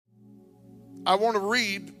I want to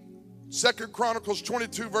read 2 Chronicles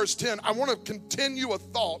 22 verse 10. I want to continue a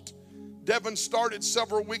thought Devin started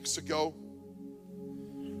several weeks ago.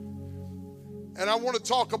 And I want to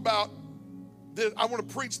talk about this. I want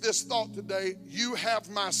to preach this thought today. You have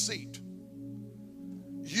my seat.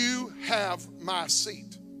 You have my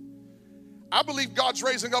seat. I believe God's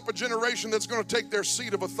raising up a generation that's going to take their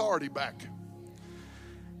seat of authority back.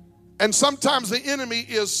 And sometimes the enemy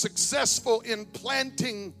is successful in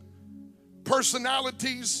planting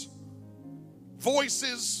personalities,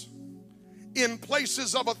 voices in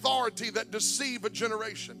places of authority that deceive a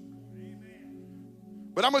generation.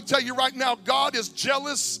 But I'm going to tell you right now, God is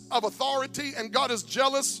jealous of authority, and God is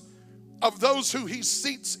jealous of those who he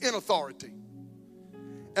seats in authority.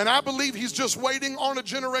 And I believe he's just waiting on a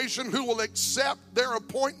generation who will accept their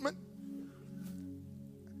appointment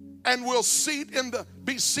and will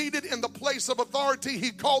be seated in the place of authority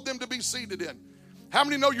he called them to be seated in. How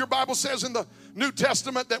many know your Bible says in the New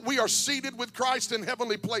Testament that we are seated with Christ in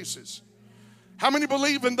heavenly places? How many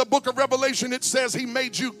believe in the book of Revelation it says he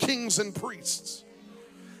made you kings and priests?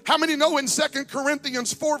 How many know in 2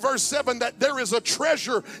 Corinthians 4 verse 7 that there is a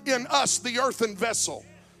treasure in us, the earthen vessel?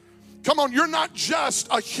 Come on, you're not just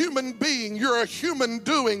a human being, you're a human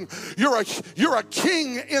doing. You're a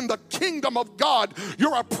king in the kingdom of God.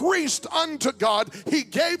 You're a priest unto God. He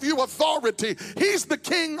gave you authority. He's the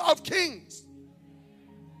King of Kings.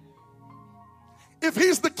 If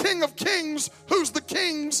he's the King of Kings, who's the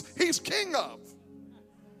kings he's king of?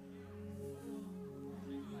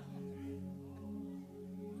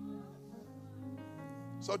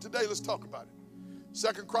 So today, let's talk about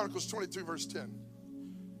it. 2 Chronicles 22 verse 10.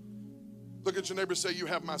 Look at your neighbor and say, you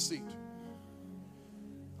have my seat.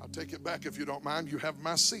 I'll take it back if you don't mind. You have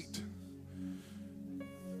my seat.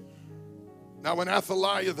 Now when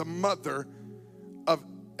Athaliah, the mother of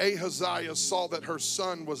Ahaziah, saw that her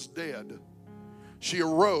son was dead, she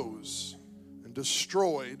arose and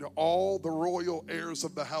destroyed all the royal heirs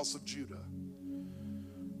of the house of Judah.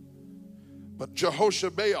 But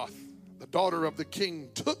Jehoshabeath, the daughter of the king,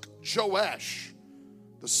 took Joash,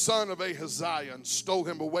 the son of Ahaziah, and stole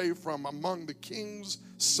him away from among the king's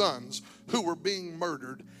sons who were being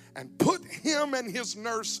murdered, and put him and his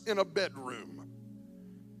nurse in a bedroom.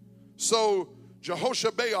 So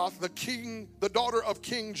Jehoshabeath, the daughter of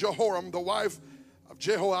King Jehoram, the wife of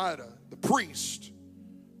Jehoiada, the priest,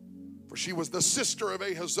 for she was the sister of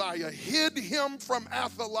Ahaziah, hid him from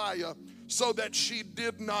Athaliah so that she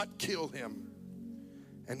did not kill him.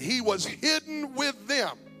 And he was hidden with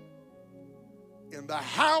them in the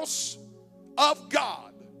house of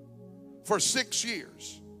God for 6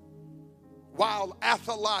 years, while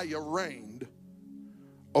Athaliah reigned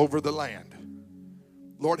over the land.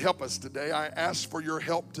 Lord, help us today. I ask for your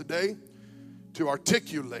help today to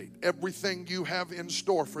articulate everything you have in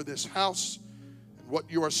store for this house and what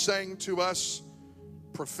you are saying to us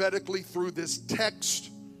prophetically through this text.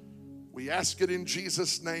 We ask it in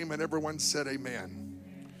Jesus' name, and everyone said amen.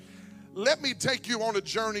 Let me take you on a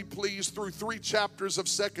journey, please, through 3 chapters of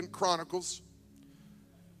 2 Chronicles.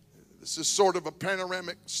 This is sort of a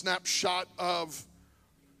panoramic snapshot of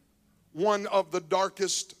one of the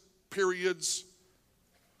darkest periods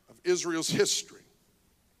of Israel's history.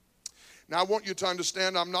 Now, I want you to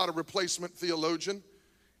understand I'm not a replacement theologian.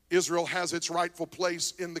 Israel has its rightful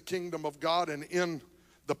place in the kingdom of God and in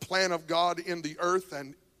the plan of God in the earth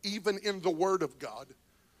and even in the Word of God.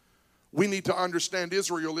 We need to understand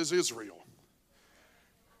Israel is Israel.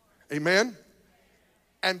 Amen?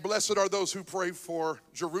 And blessed are those who pray for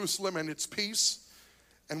Jerusalem and its peace.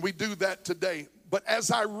 And we do that today. But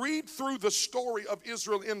as I read through the story of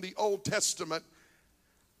Israel in the Old Testament,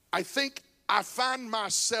 I think I find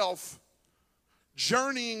myself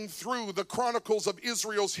journeying through the chronicles of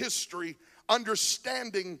Israel's history,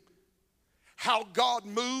 understanding how God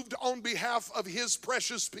moved on behalf of his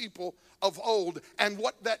precious people of old and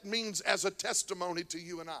what that means as a testimony to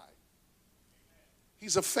you and I.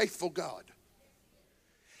 He's a faithful God.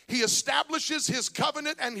 He establishes his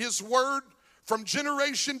covenant and his word from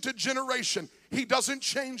generation to generation. He doesn't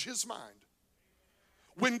change his mind.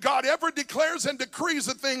 When God ever declares and decrees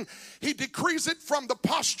a thing, he decrees it from the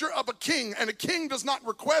posture of a king, and a king does not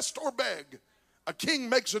request or beg. A king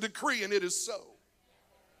makes a decree, and it is so.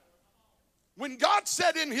 When God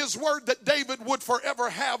said in his word that David would forever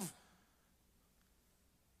have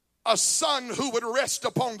a son who would rest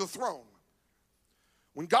upon the throne,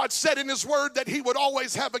 when God said in his word that he would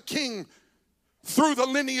always have a king through the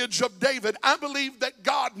lineage of David, I believe that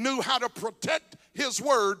God knew how to protect his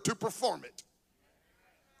word to perform it.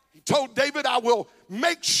 He told David, I will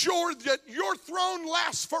make sure that your throne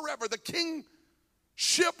lasts forever. The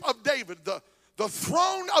kingship of David, the the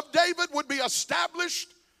throne of David would be established.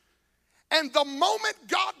 And the moment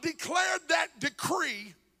God declared that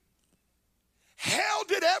decree, hell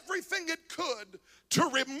did everything it could to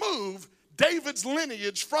remove David's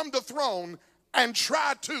lineage from the throne and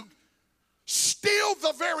try to steal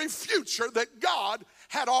the very future that God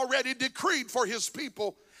had already decreed for his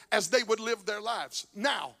people as they would live their lives.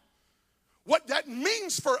 Now, what that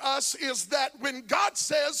means for us is that when God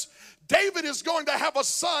says David is going to have a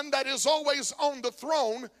son that is always on the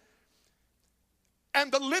throne,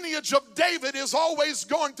 and the lineage of David is always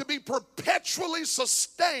going to be perpetually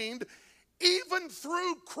sustained, even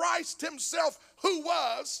through Christ himself, who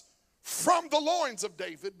was from the loins of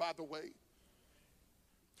David, by the way.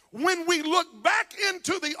 When we look back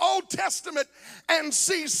into the Old Testament and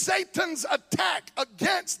see Satan's attack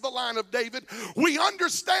against the line of David, we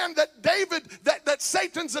understand that that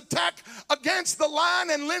Satan's attack against the line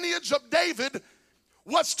and lineage of David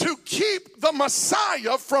was to keep the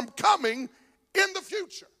Messiah from coming in the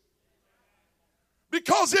future.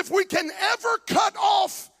 Because if we can ever cut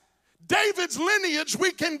off David's lineage,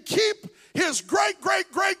 we can keep his great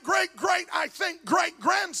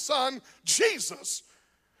grandson, Jesus,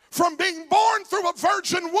 from being born through a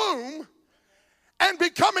virgin womb and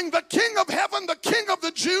becoming the King of heaven, the King of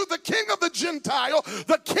the Jew, the King of the Gentile,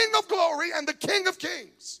 the King of glory, and the King of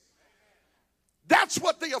kings. That's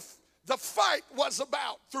what the fight was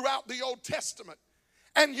about throughout the Old Testament.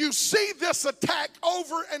 And you see this attack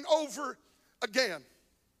over and over again.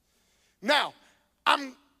 Now,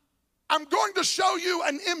 I'm going to show you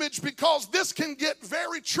an image because this can get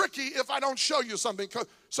very tricky if I don't show you something.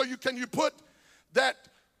 So you put that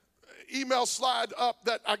email slide up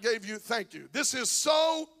that I gave you? Thank you. This is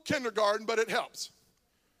so kindergarten, but it helps.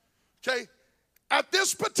 Okay? At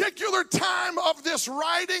this particular time of this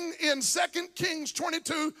writing in 2 Kings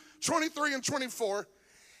 22, 23, and 24,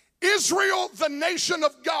 Israel, the nation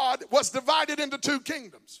of God, was divided into two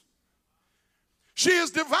kingdoms. She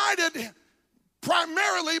is divided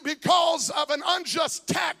primarily because of an unjust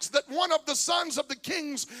tax that one of the sons of the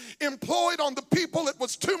kings employed on the people. It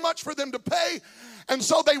was too much for them to pay, and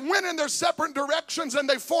so they went in their separate directions and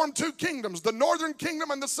they formed two kingdoms, the northern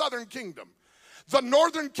kingdom and the southern kingdom. The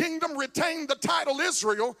northern kingdom retained the title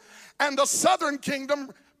Israel, and the southern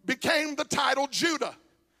kingdom became the title Judah.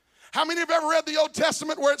 How many have ever read the Old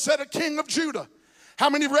Testament where it said a king of Judah? How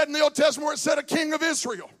many have read in the Old Testament where it said a king of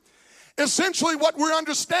Israel? Essentially what we're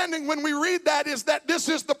understanding when we read that is that this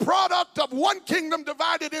is the product of one kingdom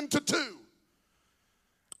divided into two.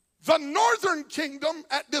 The northern kingdom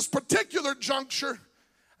at this particular juncture,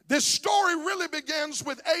 this story really begins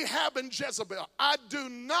with Ahab and Jezebel. I do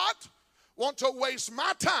not want to waste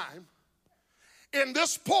my time in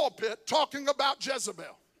this pulpit talking about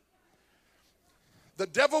Jezebel, the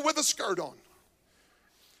devil with a skirt on.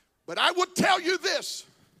 But I would tell you this.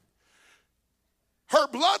 Her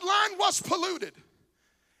bloodline was polluted.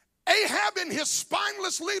 Ahab in his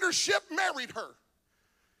spineless leadership married her.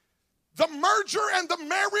 The merger and the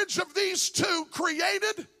marriage of these two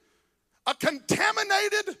created a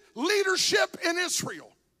contaminated leadership in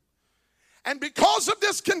Israel. And because of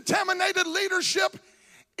this contaminated leadership,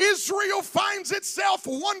 Israel finds itself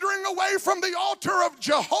wandering away from the altar of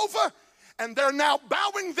Jehovah, and they're now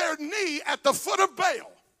bowing their knee at the foot of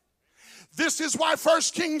Baal. This is why 1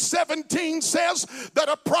 Kings 17 says that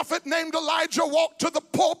a prophet named Elijah walked to the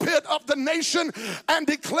pulpit of the nation and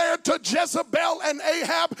declared to Jezebel and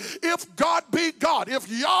Ahab, if God be God, if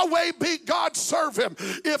Yahweh be God, serve him.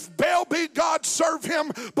 If Baal be God, serve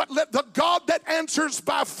him. But let the God that answers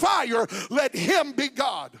by fire, let him be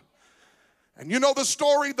God. And you know the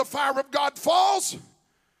story, the fire of God falls.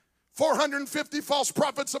 450 false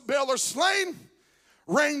prophets of Baal are slain.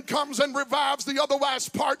 Rain comes and revives the otherwise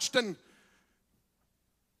parched and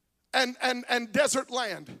desert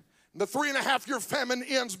land. The 3.5-year famine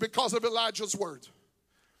ends because of Elijah's words.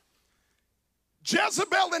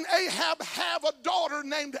 Jezebel and Ahab have a daughter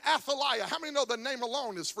named Athaliah. How many know the name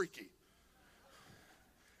alone is freaky?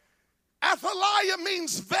 Athaliah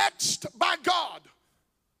means vexed by God.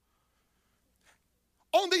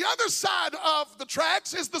 On the other side of the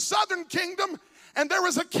tracks is the southern kingdom, and there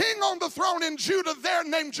is a king on the throne in Judah there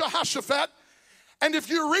named Jehoshaphat. And if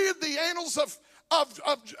you read the annals of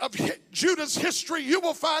Judah's history, you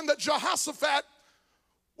will find that Jehoshaphat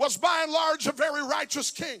was by and large a very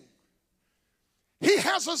righteous king. He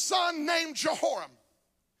has a son named Jehoram.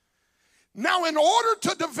 Now, in order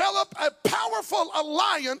to develop a powerful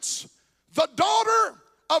alliance, the daughter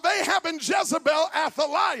of Ahab and Jezebel,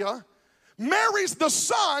 Athaliah, marries the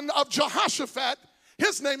son of Jehoshaphat.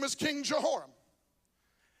 His name is King Jehoram.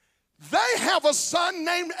 They have a son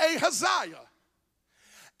named Ahaziah.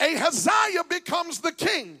 Ahaziah becomes the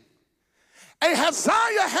king.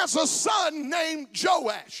 Ahaziah has a son named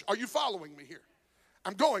Joash. Are you following me here?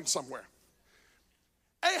 I'm going somewhere.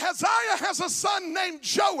 Ahaziah has a son named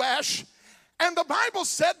Joash, and the Bible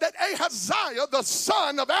said that Ahaziah, the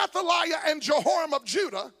son of Athaliah and Jehoram of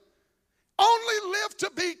Judah, only lived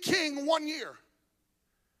to be king 1 year.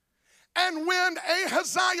 And when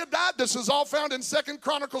Ahaziah died, this is all found in 2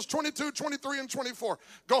 Chronicles 22, 23, and 24.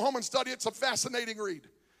 Go home and study it. It's a fascinating read.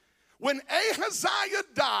 When Ahaziah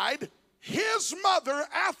died, his mother,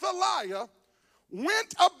 Athaliah,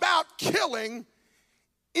 went about killing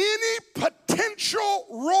any potential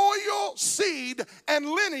royal seed and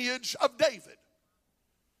lineage of David.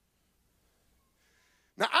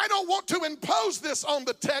 Now, I don't want to impose this on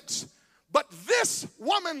the text, but this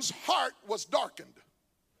woman's heart was darkened.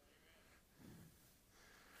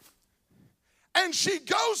 And she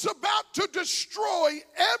goes about to destroy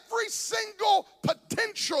every single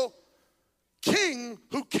potential king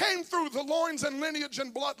who came through the loins and lineage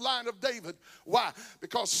and bloodline of David. Why?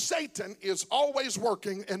 Because Satan is always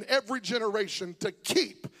working in every generation to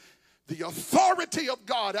keep the authority of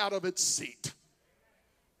God out of its seat.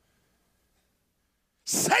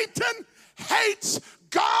 Satan hates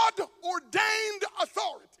God-ordained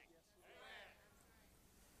authority.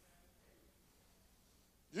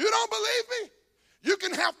 You don't believe me? You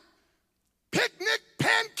can have picnic,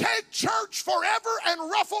 pancake church forever and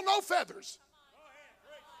ruffle no feathers.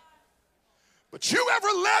 But you ever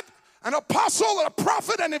let an apostle, a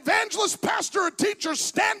prophet, an evangelist, pastor, or teacher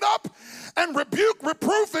stand up and rebuke,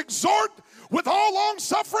 reproof, exhort with all long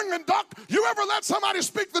suffering and you ever let somebody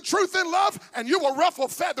speak the truth in love and you will ruffle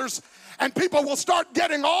feathers and people will start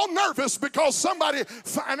getting all nervous because somebody,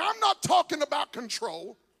 and I'm not talking about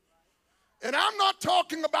control. And I'm not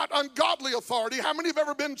talking about ungodly authority. How many have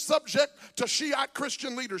ever been subject to Shiite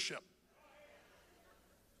Christian leadership?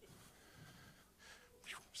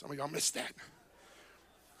 Some of y'all missed that.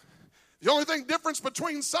 The only thing difference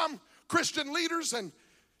between some Christian leaders and,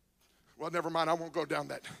 well, never mind, I won't go down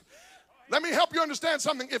that. Let me help you understand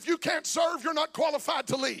something. If you can't serve, you're not qualified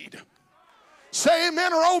to lead. Say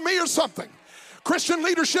amen or oh me or something. Christian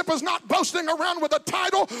leadership is not boasting around with a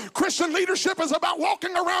title. Christian leadership is about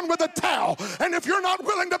walking around with a towel. And if you're not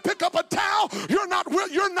willing to pick up a towel, you're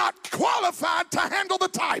not qualified to handle the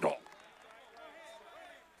title.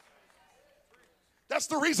 That's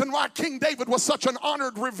the reason why King David was such an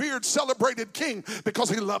honored, revered, celebrated king, because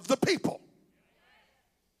he loved the people.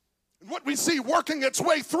 And what we see working its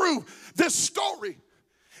way through this story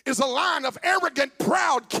is a line of arrogant,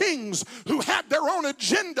 proud kings who had their own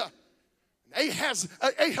agenda.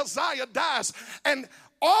 Ahaziah dies, and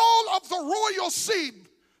all of the royal seed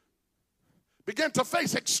began to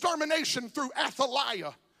face extermination through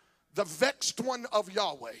Athaliah, the vexed one of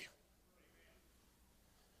Yahweh.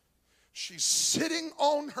 She's sitting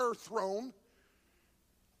on her throne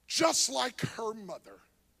just like her mother.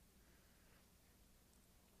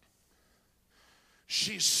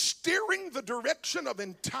 She's steering the direction of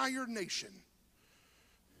entire nation.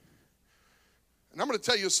 And I'm going to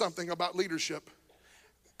tell you something about leadership.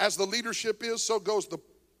 As the leadership is, so goes the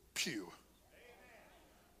pew.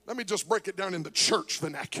 Let me just break it down in the church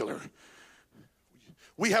vernacular.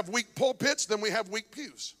 We have weak pulpits, then we have weak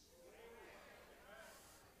pews.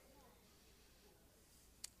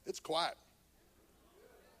 It's quiet.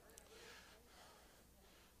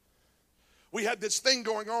 We had this thing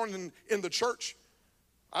going on in the church.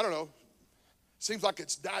 I don't know. Seems like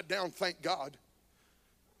it's died down, thank God.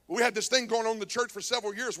 We had this thing going on in the church for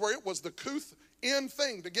several years where it was the couth in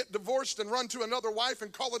thing to get divorced and run to another wife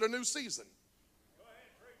and call it a new season.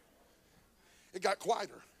 It got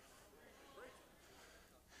quieter.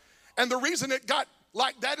 And the reason it got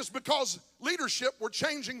like that is because leadership were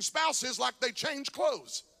changing spouses like they change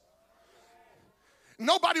clothes.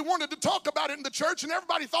 Nobody wanted to talk about it in the church, and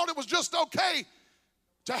everybody thought it was just okay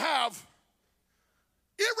to have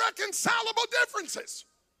irreconcilable differences,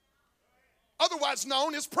 otherwise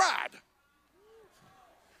known as pride.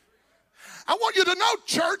 I want you to know,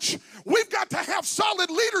 church, we've got to have solid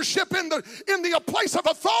leadership in the place of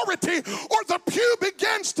authority, or the pew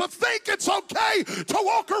begins to think it's okay to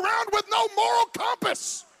walk around with no moral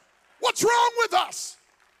compass. What's wrong with us?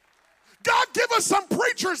 God, give us some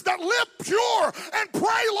preachers that live pure and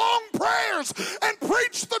pray long prayers and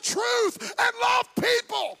preach the truth and love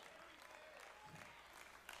people.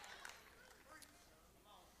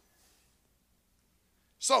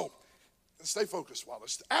 So, stay focused,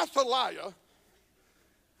 Wallace. Athaliah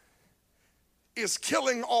is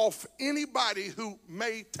killing off anybody who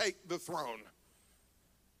may take the throne.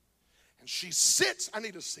 And she sits. I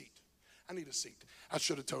need a seat. I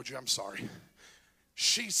should have told you, I'm sorry.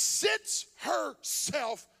 She sits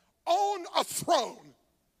herself on a throne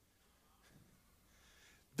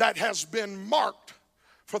that has been marked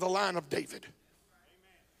for the line of David.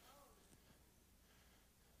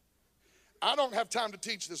 I don't have time to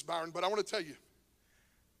teach this, Byron, but I want to tell you,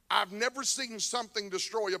 I've never seen something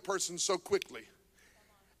destroy a person so quickly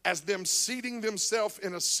as them seating themselves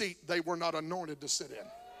in a seat they were not anointed to sit in.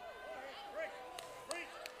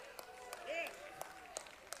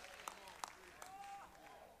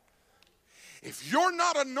 If you're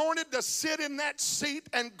not anointed to sit in that seat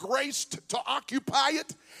and graced to occupy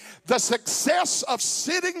it, the success of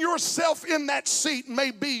sitting yourself in that seat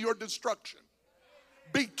may be your destruction.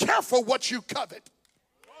 Be careful what you covet.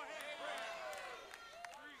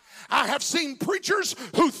 I have seen preachers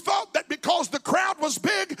who thought that because the crowd was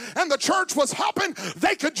big and the church was hopping,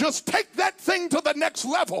 they could just take that thing to the next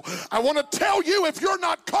level. I want to tell you, if you're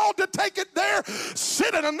not called to take it there,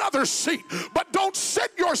 sit in another seat. But don't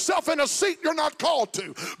sit yourself in a seat you're not called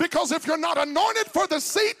to. Because if you're not anointed for the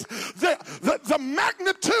seat, the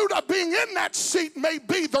magnitude of being in that seat may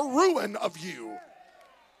be the ruin of you.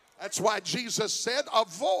 That's why Jesus said,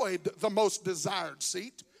 avoid the most desired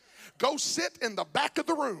seat. Go sit in the back of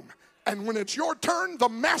the room. And when it's your turn, the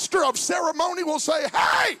master of ceremony will say,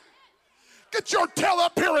 hey, get your tail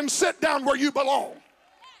up here and sit down where you belong.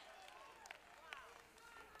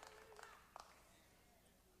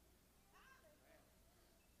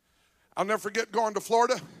 I'll never forget going to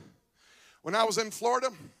Florida. When I was in Florida,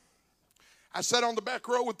 I sat on the back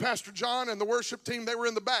row with Pastor John and the worship team. They were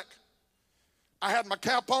in the back. I had my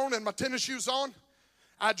cap on and my tennis shoes on.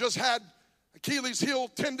 I just had Achilles heel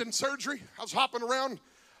tendon surgery. I was hopping around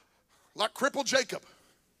like crippled Jacob.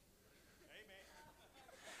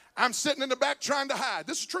 I'm sitting in the back trying to hide.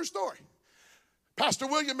 This is a true story. Pastor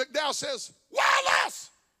William McDowell says, Wallace,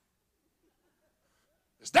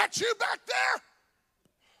 is that you back there?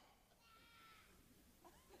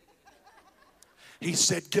 He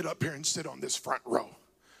said, get up here and sit on this front row.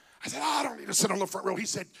 I said, I don't need to sit on the front row. He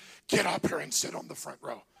said, get up here and sit on the front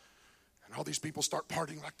row. And all these people start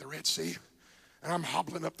partying like the Red Sea. And I'm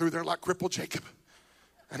hobbling up through there like crippled Jacob.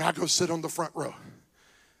 And I go sit on the front row.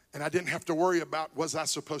 And I didn't have to worry about, was I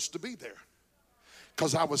supposed to be there?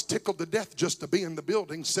 Because I was tickled to death just to be in the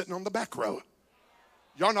building sitting on the back row.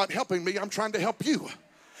 Y'all not helping me. I'm trying to help you.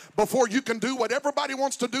 Before you can do what everybody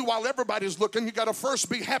wants to do while everybody's looking, you got to first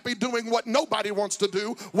be happy doing what nobody wants to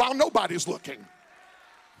do while nobody's looking.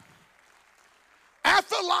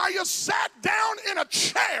 Athaliah sat down in a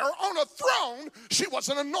chair on a throne she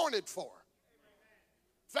wasn't anointed for.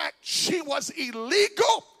 In fact, she was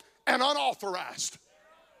illegal and unauthorized.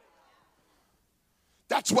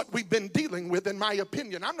 That's what we've been dealing with, in my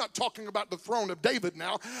opinion. I'm not talking about the throne of David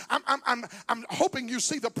now. I'm hoping you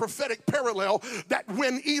see the prophetic parallel that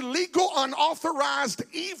when illegal, unauthorized,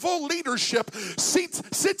 evil leadership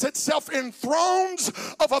sits itself in thrones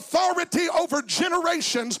of authority over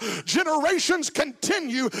generations, generations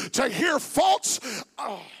continue to hear false.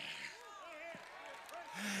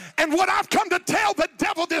 And what I've come to tell the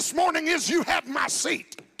devil this morning is, you have my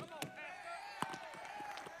seat.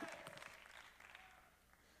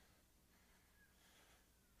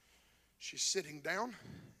 She's sitting down,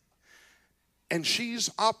 and she's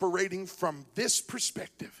operating from this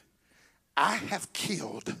perspective. I have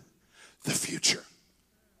killed the future.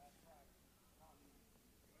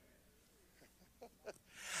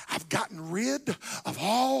 I've gotten rid of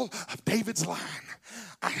all of David's line.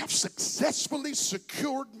 I have successfully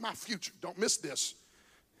secured my future. Don't miss this.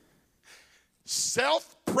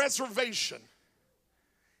 Self-preservation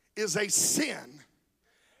is a sin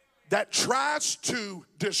that tries to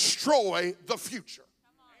destroy the future.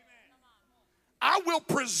 I will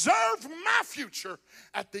preserve my future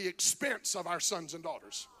at the expense of our sons and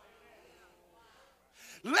daughters.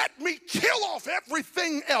 Let me kill off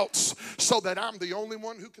everything else so that I'm the only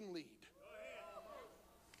one who can lead.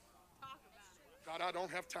 God, I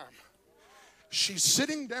don't have time. She's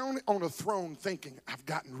sitting down on a throne thinking, I've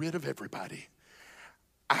gotten rid of everybody.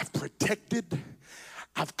 I've protected,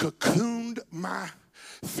 I've cocooned my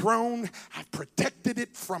throne. I've protected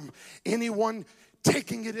it from anyone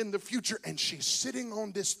taking it in the future. And she's sitting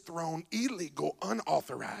on this throne, illegal,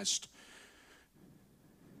 unauthorized.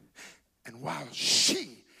 And while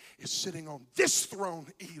she is sitting on this throne,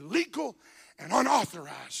 illegal and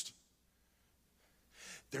unauthorized,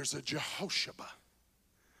 there's a Jehoshabeath.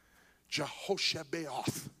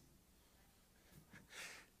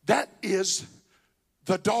 That is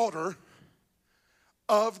the daughter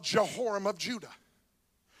of Jehoram of Judah.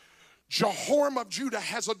 Jehoram of Judah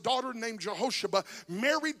has a daughter named Jehosheba,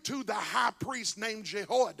 married to the high priest named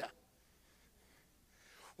Jehoiada.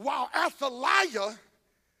 while Athaliah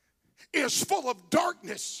is full of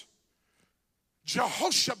darkness,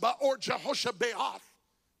 Jehosheba or Jehoshabeath,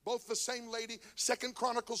 both the same lady, 2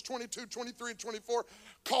 Chronicles 22, 23, and 24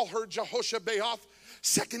 call her Jehoshabeath.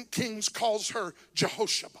 2 Kings calls her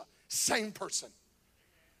Jehosheba. Same person.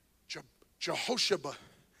 Jehosheba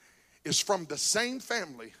is from the same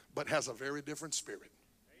family but has a very different spirit.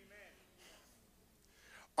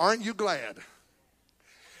 Aren't you glad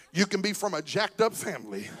you can be from a jacked up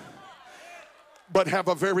family but have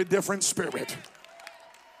a very different spirit?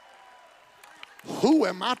 Who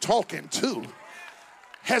am I talking to?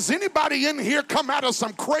 Has anybody in here come out of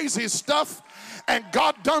some crazy stuff and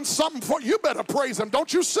God done something for you? You better praise him.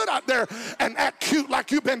 Don't you sit out there and act cute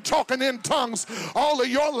like you've been talking in tongues all of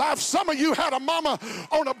your life. Some of you had a mama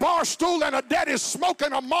on a bar stool and a daddy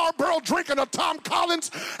smoking a Marlboro, drinking a Tom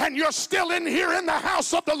Collins, and you're still in here in the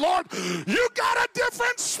house of the Lord. You got a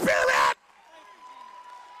different spirit.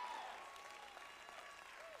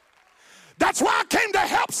 That's why I came to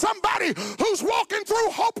help somebody who's walking through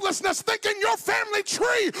hopelessness thinking your family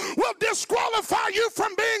tree will disqualify you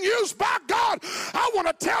from being used by God. I want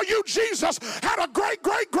to tell you, Jesus had a great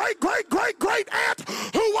aunt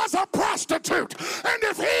who was a prostitute. And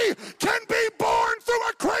if he can be born through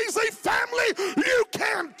a crazy family, you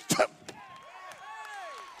can too.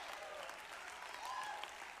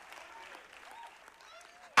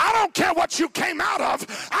 I don't care what you came out of.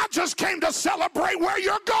 I just came to celebrate where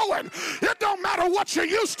you're going. It don't matter what you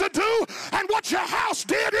used to do and what your house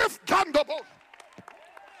did. If God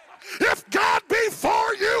be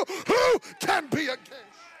for you, who can be against?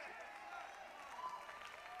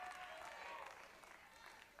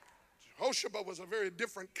 Jehosheba was a very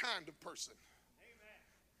different kind of person.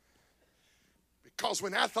 Because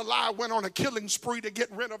when Athaliah went on a killing spree to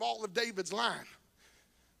get rid of all of David's line,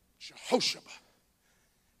 Jehosheba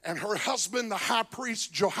and her husband, the high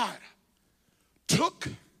priest Jehoiada, took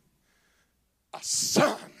a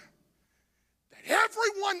son that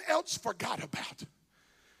everyone else forgot about.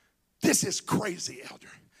 This is crazy, elder.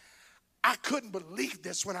 I couldn't believe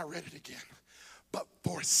this when I read it again. But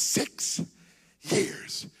for 6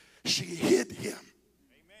 years, she hid him.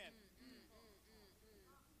 Amen.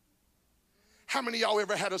 How many of y'all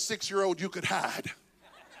ever had a 6-year-old you could hide?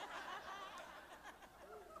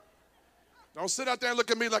 Don't sit out there and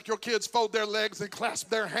look at me like your kids fold their legs and clasp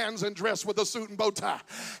their hands and dress with a suit and bow tie.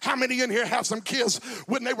 How many in here have some kids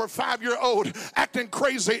when they were 5-year-old acting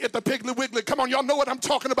crazy at the Piggly Wiggly? Come on, y'all know what I'm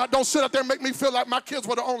talking about. Don't sit out there and make me feel like my kids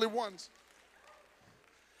were the only ones.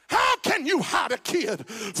 How can you hide a kid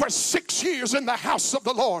for 6 years in the house of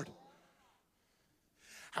the Lord?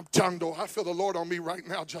 I'm telling you, I feel the Lord on me right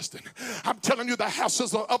now, Justin. I'm telling you, the house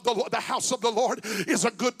of the Lord is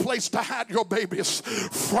a good place to hide your babies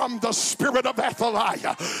from the spirit of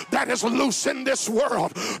Athaliah that is loose in this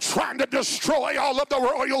world, trying to destroy all of the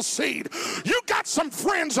royal seed. You got some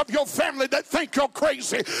friends of your family that think you're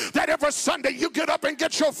crazy, that every Sunday you get up and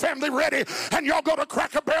get your family ready and y'all go to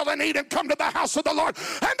Cracker Barrel and eat and come to the house of the Lord,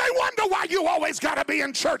 and they wonder why you always got to be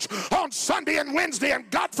in church on Sunday and Wednesday and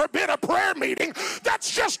God forbid a prayer meeting.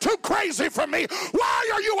 That's just too crazy for me.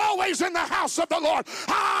 Why are you always in the house of the Lord?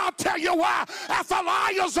 I'll tell you why.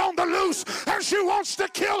 Athaliah's on the loose and she wants to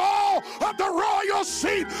kill all of the royal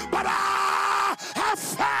seed. But I have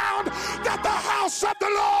found that the house of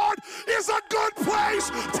the Lord is a good place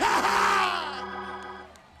to hide.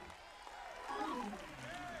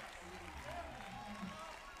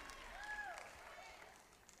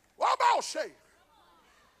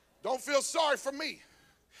 Don't feel sorry for me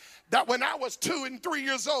that when I was 2 and 3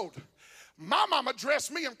 years old, my mama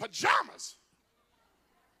dressed me in pajamas,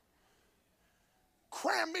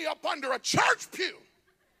 crammed me up under a church pew.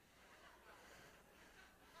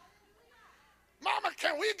 Mama,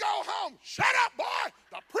 can we go home? Shut up, boy.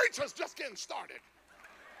 The preacher's just getting started.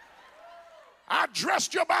 I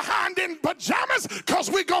dressed you behind in pajamas because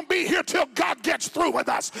we're going to be here till God gets through with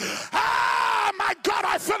us. Ah, my God,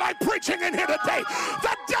 I feel like preaching in here today.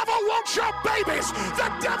 The devil wants your babies. The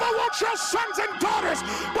devil wants your sons and daughters.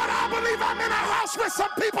 But I believe I'm in a house with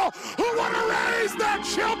some people who want to raise their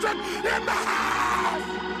children in the house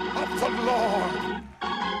of the Lord.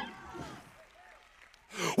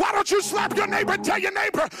 Why don't you slap your neighbor and tell your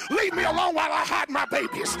neighbor, leave me alone while I hide my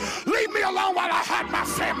babies. Leave me alone while I hide my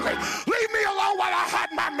family. Leave me alone while I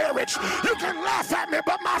hide my marriage. You can laugh at me,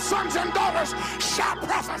 but my sons and daughters shall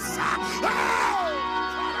prophesy. Oh!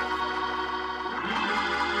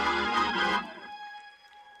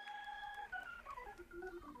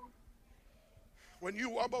 When you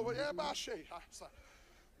walk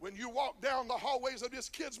down the hallways of this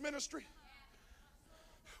kids ministry,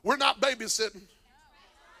 we're not babysitting.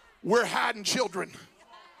 We're hiding children.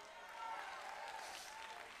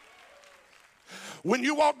 When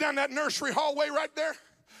you walk down that nursery hallway right there,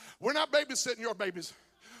 we're not babysitting your babies.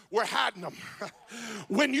 We're hiding them.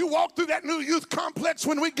 When you walk through that new youth complex,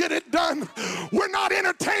 when we get it done, we're not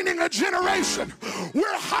entertaining a generation.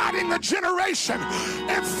 We're hiding a generation.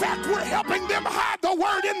 In fact, we're helping them hide the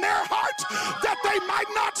word in their heart that they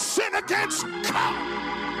might not sin against God.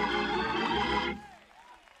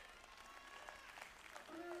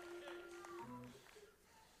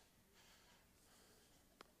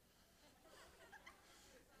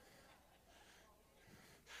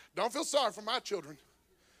 Don't feel sorry for my children.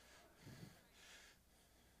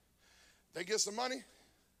 They get some money,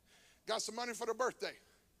 got some money for their birthday.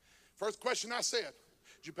 First question I said,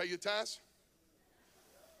 did you pay your tithes?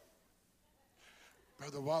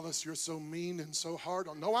 Brother Wallace, you're so mean and so hard.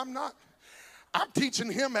 No, I'm not. I'm teaching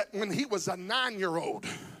him when he was a 9-year-old.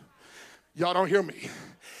 Y'all don't hear me.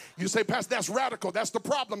 You say, Pastor, that's radical. That's the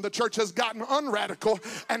problem. The church has gotten unradical,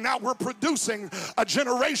 and now we're producing a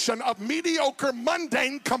generation of mediocre,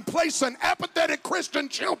 mundane, complacent, apathetic Christian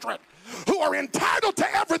children who are entitled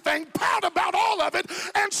to everything, pout about all of it,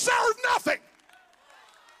 and serve nothing.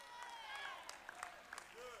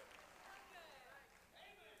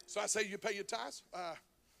 So I say, you pay your tithes?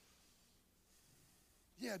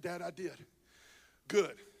 Yeah, Dad, I did.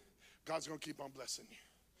 Good. God's going to keep on blessing you.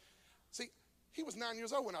 See, he was 9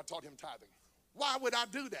 years old when I taught him tithing. Why would I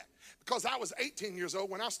do that? Because I was 18 years old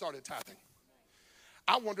when I started tithing.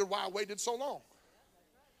 I wondered why I waited so long.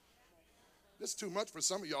 This is too much for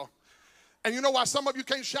some of y'all. And you know why some of you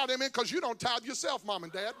can't shout amen? Because you don't tithe yourself, Mom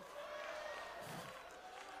and Dad.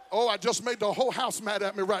 Oh, I just made the whole house mad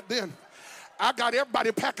at me right then. I got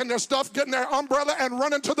everybody packing their stuff, getting their umbrella, and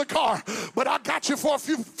running to the car. But I got you for a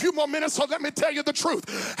few more minutes, so let me tell you the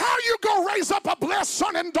truth. How you gonna raise up a blessed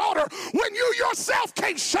son and daughter when you yourself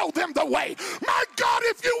can't show them the way? My God,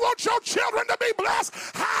 if you want your children to be blessed,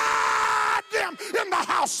 hide them in the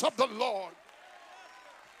house of the Lord.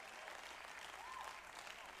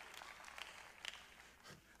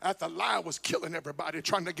 Athaliah was killing everybody,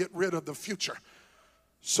 trying to get rid of the future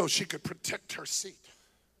so she could protect her seat.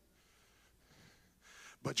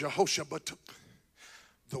 But Jehoshaphat took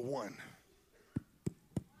the one.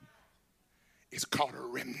 It's called a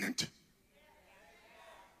remnant.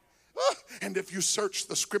 And if you search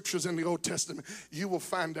the scriptures in the Old Testament, you will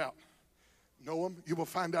find out. Know them? You will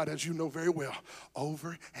find out, as you know very well,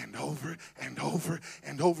 over and over and over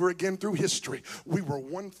and over again through history, we were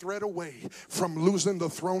one thread away from losing the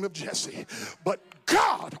throne of Jesse. But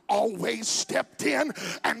God always stepped in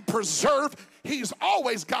and preserved. He's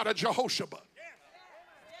always got a Jehoshaphat.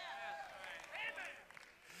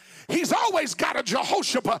 He's always got a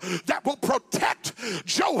Jehoshaphat that will protect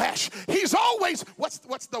Joash. He's always, what's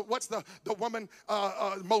the woman,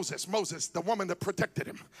 Moses, the woman that protected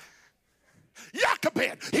him.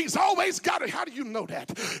 Jochebed. He's always got how do you know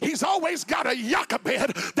that? He's always got a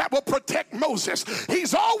Jochebed that will protect Moses.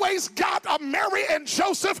 He's always got a Mary and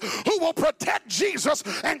Joseph who will protect Jesus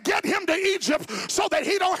and get him to Egypt so that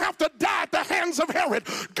he don't have to die at the hands of Herod.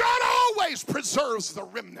 God always preserves the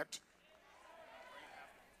remnant.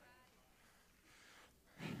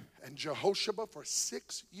 And Jehoshaphat for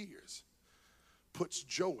 6 years puts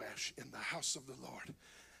Joash in the house of the Lord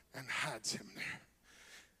and hides him there.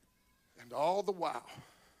 And all the while,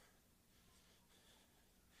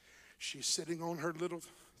 she's sitting on her little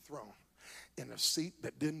throne in a seat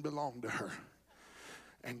that didn't belong to her.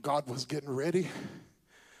 And God was getting ready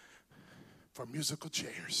for musical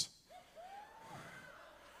chairs.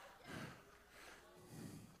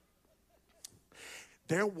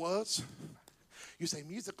 There was, you say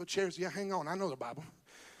musical chairs, yeah, hang on, I know the Bible.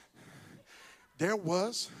 There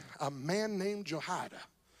was a man named Jehoiada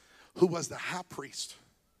who was the high priest,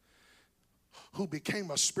 who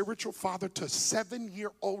became a spiritual father to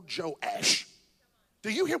 7-year-old Joash. Do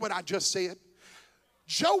you hear what I just said?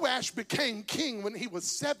 Joash became king when he was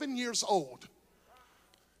 7 years old.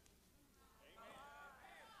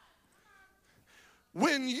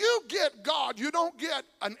 When you get God, you don't get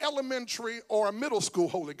an elementary or a middle school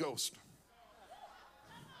Holy Ghost.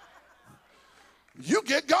 You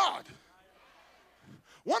get God.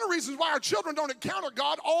 One of the reasons why our children don't encounter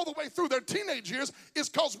God all the way through their teenage years is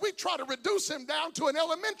because we try to reduce him down to an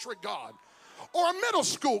elementary God or a middle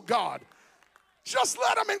school God. Just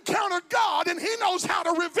let them encounter God, and he knows how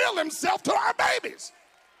to reveal himself to our babies.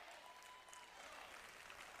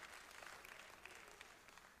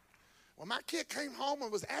 Well, my kid came home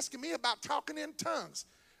and was asking me about talking in tongues.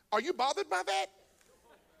 Are you bothered by that?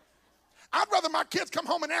 I'd rather my kids come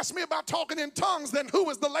home and ask me about talking in tongues than who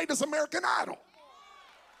is the latest American Idol.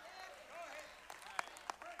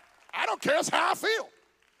 I don't care. It's how I feel.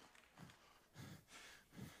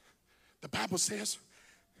 The Bible says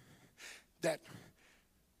that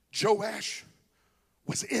Joash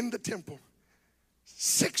was in the temple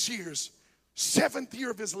 6 years. 7th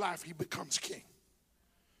year of his life, he becomes king.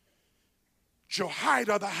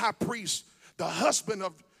 Jehoiada, the high priest, the husband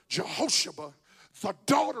of Jehoshaphat, the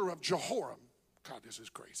daughter of Jehoram. God, this is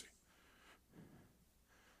crazy.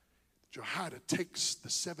 Jehoiada takes the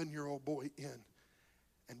 7-year-old boy in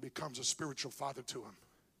and becomes a spiritual father to him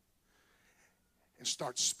and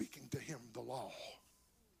starts speaking to him the law.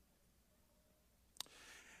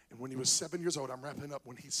 And when he was 7 years old, I'm wrapping up,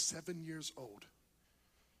 when he's 7 years old,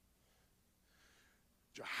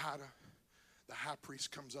 Jehoiada, the high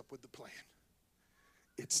priest, comes up with the plan.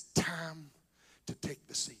 It's time to take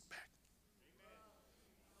the seat back.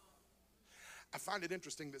 I find it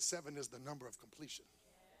interesting that 7 is the number of completion.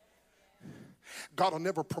 God will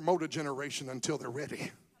never promote a generation until they're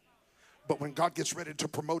ready. But when God gets ready to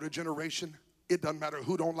promote a generation, it doesn't matter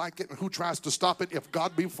who don't like it and who tries to stop it. If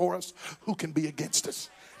God be for us, who can be against us?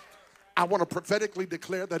 I want to prophetically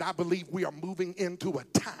declare that I believe we are moving into a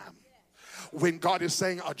time when God is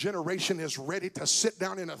saying a generation is ready to sit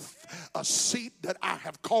down in a seat that I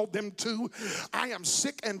have called them to. I am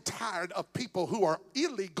sick and tired of people who are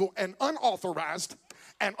illegal and unauthorized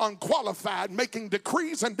and unqualified making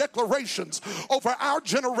decrees and declarations over our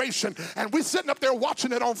generation, and we're sitting up there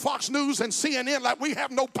watching it on Fox News and CNN like we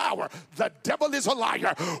have no power. The devil is a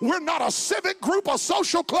liar. We're not a civic group, a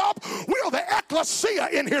social club. We are the ecclesia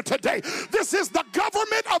in here today. This is the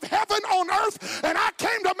government of heaven on earth, and I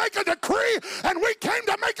came to make a decree, and we came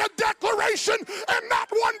to make a declaration, and not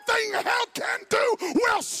one thing hell can do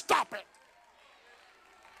will stop it.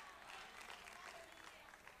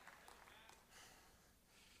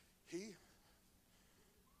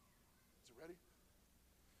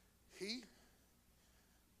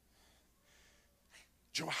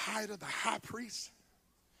 Jehoiada, the high priest,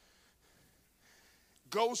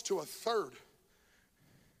 goes to a third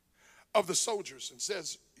of the soldiers and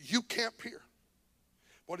says, you camp here.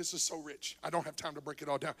 Boy, this is so rich. I don't have time to break it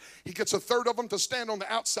all down. He gets a third of them to stand on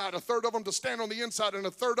the outside, a third of them to stand on the inside, and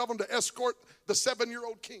a third of them to escort the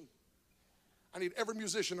 7-year-old king. I need every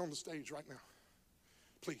musician on the stage right now,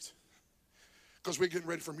 please, because we're getting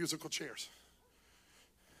ready for musical chairs.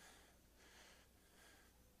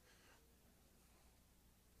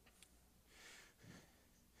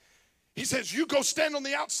 He says, you go stand on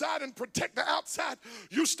the outside and protect the outside.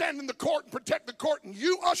 You stand in the court and protect the court, and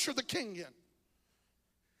you usher the king in.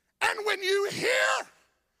 And when you hear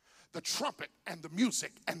the trumpet and the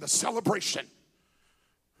music and the celebration,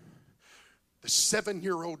 the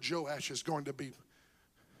 7-year-old Joash is going to be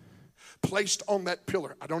placed on that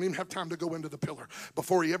pillar. I don't even have time to go into the pillar.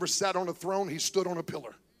 Before he ever sat on a throne, he stood on a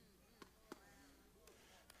pillar.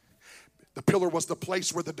 The pillar was the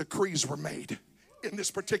place where the decrees were made. In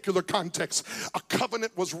this particular context, a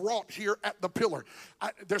covenant was wrought here at the pillar.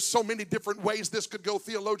 There's so many different ways this could go.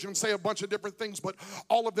 Theologians say a bunch of different things, but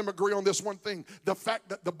all of them agree on this one thing. The fact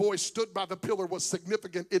that the boy stood by the pillar was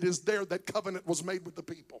significant. It is there that covenant was made with the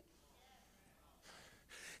people.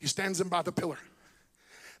 He stands in by the pillar.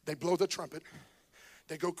 They blow the trumpet.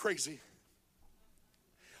 They go crazy.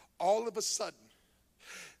 All of a sudden,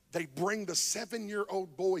 they bring the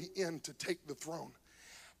 7-year-old boy in to take the throne.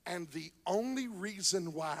 And the only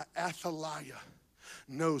reason why Athaliah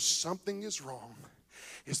knows something is wrong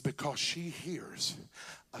is because she hears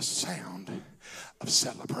a sound of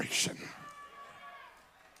celebration.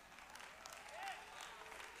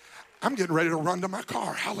 I'm getting ready to run to my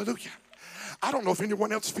car. Hallelujah. I don't know if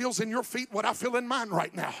anyone else feels in your feet what I feel in mine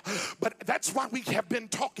right now, but that's why we have been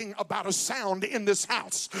talking about a sound in this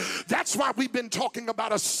house. That's why we've been talking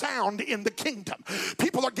about a sound in the kingdom.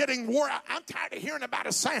 People are getting wore out. I'm tired of hearing about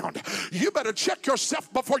a sound. You better check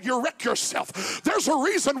yourself before you wreck yourself. There's a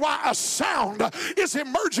reason why a sound is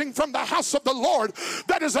emerging from the house of the Lord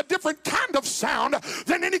that is a different kind of sound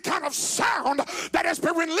than any kind of sound that has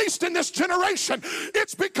been released in this generation.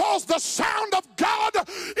 It's because the sound of God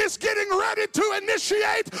is getting ready to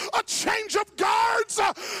initiate a change of guards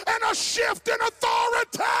and a shift in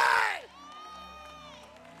authority.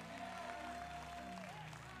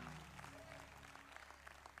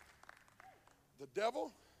 The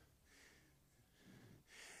devil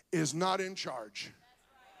is not in charge.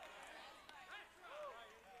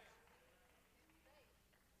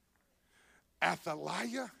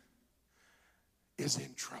 Athaliah is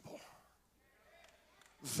in trouble.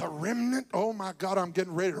 The remnant, oh my God, I'm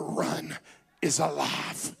getting ready to run, is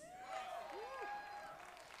alive.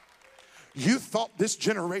 You thought this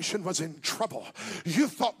generation was in trouble. You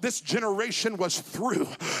thought this generation was through.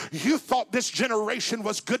 You thought this generation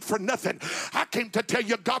was good for nothing. I came to tell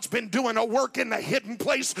you God's been doing a work in the hidden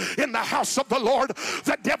place in the house of the Lord.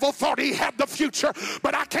 The devil thought he had the future,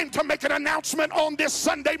 but I came to make an announcement on this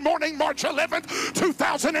Sunday morning, March 11th,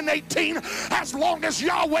 2018. As long as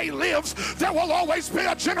Yahweh lives, there will always be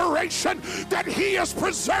a generation that he is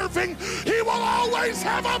preserving. He will always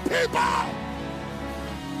have a people.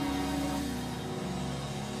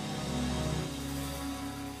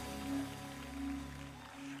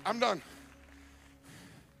 I'm done.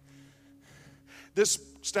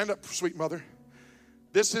 Stand up, sweet mother.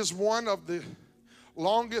 This is one of the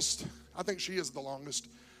longest, I think she is the longest,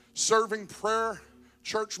 serving prayer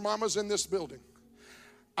church mamas in this building.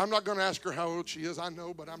 I'm not going to ask her how old she is, I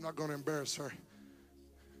know, but I'm not going to embarrass her.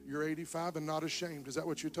 You're 85 and not ashamed. Is that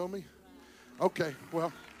what you told me? Okay,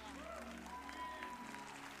 well.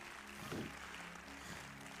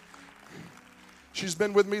 She's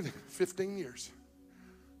been with me 15 years.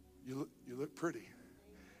 You look pretty.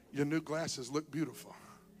 Your new glasses look beautiful.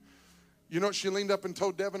 You know what she leaned up and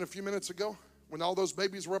told Devin a few minutes ago when all those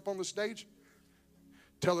babies were up on the stage?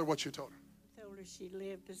 Tell her what you told her. Told her she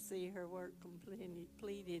lived to see her work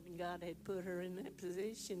completed, and God had put her in that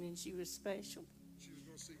position, and she was special. She was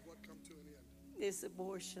going to see what come to an end. This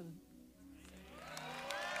abortion.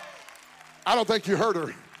 I don't think you heard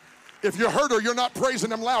her. If you heard her, you're not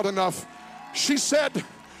praising him loud enough. She said,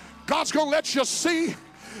 God's going to let you see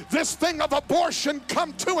this thing of abortion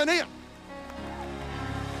come to an end.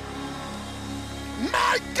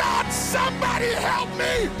 My God, somebody help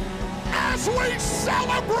me as we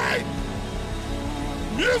celebrate.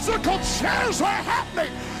 Musical chairs are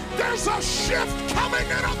happening. There's a shift coming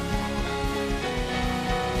in a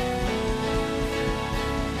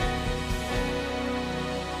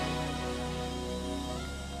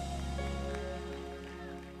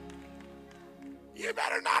You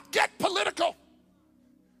better not get political.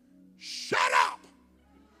 Shut up.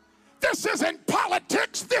 This isn't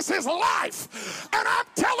politics. This is life. And I'm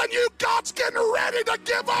telling you, God's getting ready to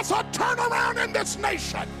give us a turnaround in this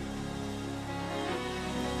nation.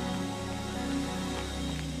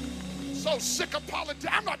 So sick of politics.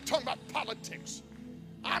 I'm not talking about politics.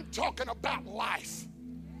 I'm talking about life.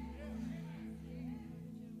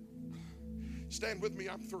 Stand with me.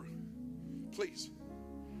 I'm through. Please.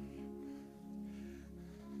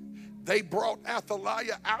 They brought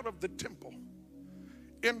Athaliah out of the temple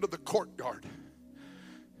into the courtyard.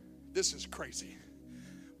 This is crazy.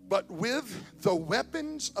 But with the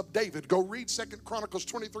weapons of David, go read 2 Chronicles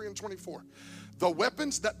 23 and 24. The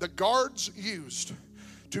weapons that the guards used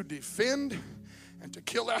to defend and to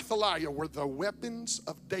kill Athaliah were the weapons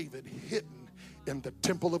of David hidden in the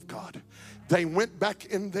temple of God. They went back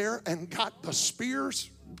in there and got the spears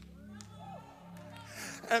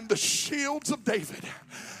and the shields of David.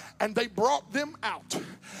 And they brought them out,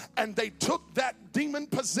 and they took that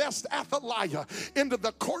demon-possessed Athaliah into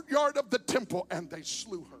the courtyard of the temple, and they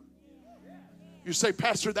slew her. You say,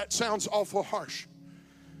 Pastor, that sounds awful harsh.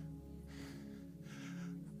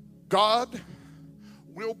 God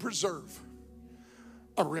will preserve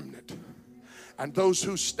a remnant, and those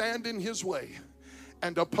who stand in his way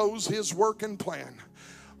and oppose his work and plan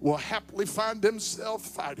will happily find themselves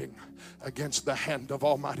fighting against the hand of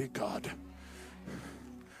Almighty God.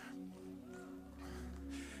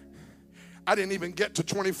 I didn't even get to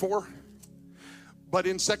 24, but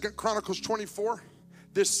in 2 Chronicles 24,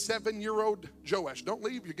 this 7-year-old Joash, don't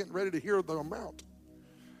leave, you're getting ready to hear the amount.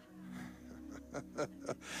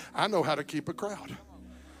 I know how to keep a crowd.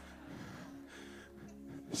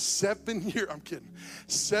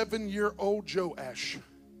 7-year-old Joash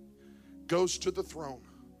goes to the throne.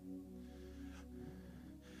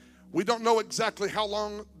 We don't know exactly how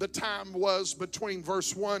long the time was between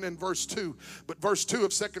verse 1 and verse 2, but verse 2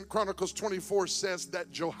 of 2 Chronicles 24 says that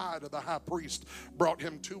Jehoiada, the high priest, brought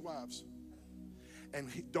him 2 wives. And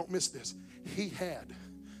don't miss this, he had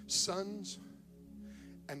sons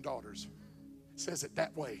and daughters. It says it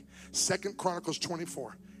that way. 2 Chronicles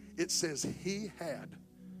 24, it says he had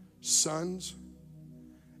sons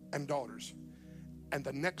and daughters. And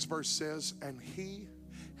the next verse says, and he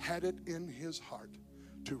had it in his heart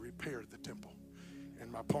to repair the temple.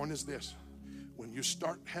 And my point is this: when you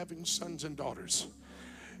start having sons and daughters,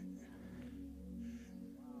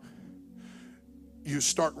 you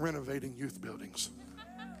start renovating youth buildings.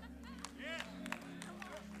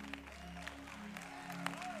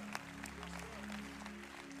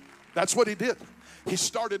 That's what he did. He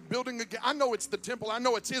started building again. I know it's the temple, I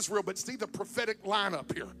know it's Israel, but see the prophetic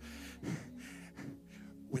lineup here.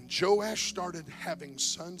 When Joash started having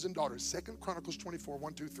sons and daughters, 2 Chronicles 24,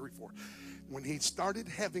 1, 2, 3, 4. When he started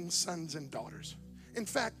having sons and daughters. In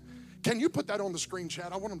fact, can you put that on the screen,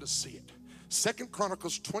 Chad? I want them to see it. 2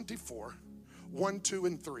 Chronicles 24, 1, 2,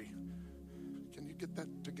 and 3. Can you get that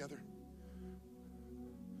together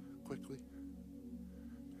quickly?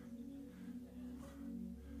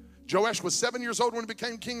 Joash was 7 years old when he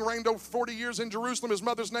became king, reigned over 40 years in Jerusalem. His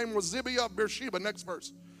mother's name was Zibiah of Beersheba. Next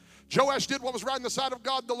verse. Joash did what was right in the sight of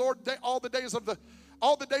God, the Lord, all the days of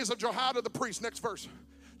Jehoiada the priest. Next verse.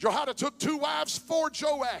 Jehoiada took 2 wives for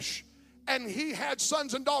Joash, and he had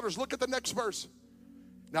sons and daughters. Look at the next verse.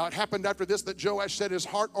 Now it happened after this that Joash set his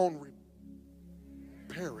heart on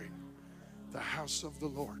repairing the house of the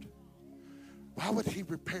Lord. Why would he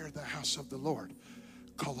repair the house of the Lord?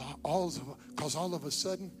 Because all of a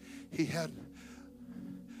sudden he had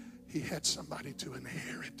somebody to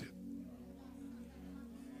inherit it.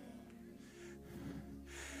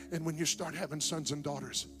 And when you start having sons and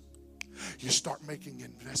daughters, you start making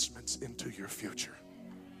investments into your future.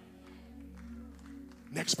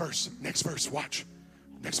 Next verse, watch.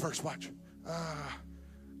 Next verse, watch.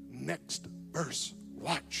 Next verse,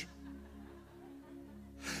 watch.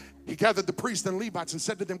 He gathered the priests and Levites and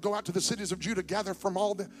said to them, go out to the cities of Judah, gather from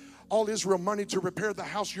all Israel money to repair the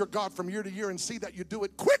house your God from year to year, and see that you do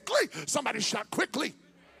it quickly. Somebody shout quickly.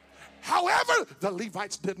 However, the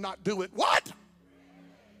Levites did not do it. What?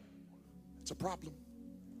 It's a problem.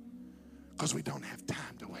 Because we don't have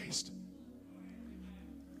time to waste.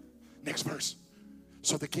 Next verse.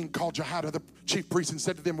 So the king called Jehoiada the chief priest and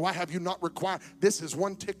said to them, why have you not required, this is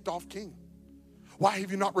one ticked off king. Why have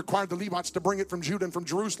you not required the Levites to bring it from Judah and from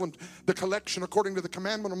Jerusalem, the collection according to the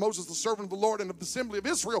commandment of Moses, the servant of the Lord, and of the assembly of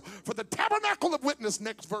Israel, for the tabernacle of witness?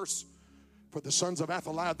 Next verse. For the sons of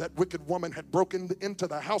Athaliah, that wicked woman, had broken into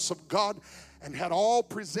the house of God and had all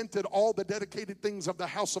presented all the dedicated things of the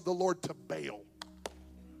house of the Lord to Baal.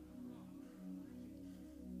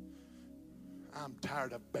 I'm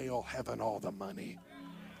tired of Baal having all the money.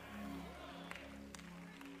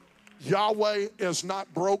 Yahweh is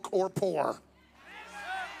not broke or poor.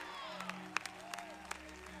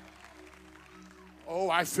 Oh,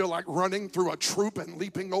 I feel like running through a troop and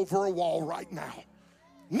leaping over a wall right now.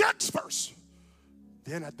 Next verse.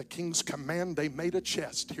 Then at the king's command, they made a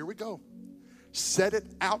chest. Here we go. Set it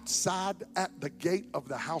outside at the gate of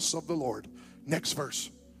the house of the Lord. Next verse.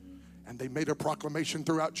 And they made a proclamation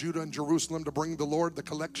throughout Judah and Jerusalem to bring the Lord the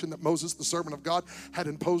collection that Moses, the servant of God, had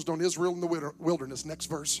imposed on Israel in the wilderness. Next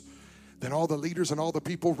verse. Then all the leaders and all the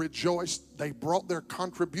people rejoiced. They brought their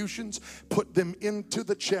contributions, put them into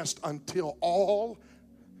the chest until all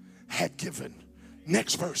had given.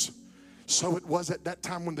 Next verse. So it was at that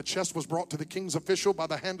time when the chest was brought to the king's official by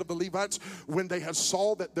the hand of the Levites, when they had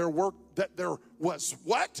saw that there was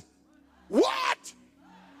what? What?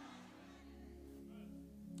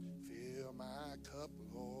 Fill my cup,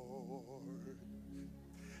 Lord.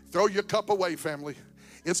 Throw your cup away, family.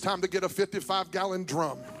 It's time to get a 55-gallon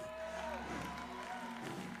drum.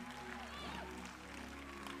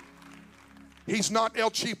 He's not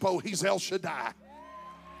El Cheapo, he's El Shaddai.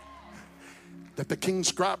 That the king's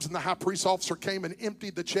scribes and the high priest officer came and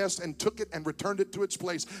emptied the chest and took it and returned it to its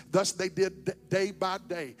place. Thus they did day by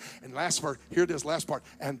day. And last part, here it is, last part.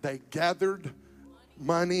 And they gathered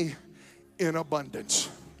money in abundance.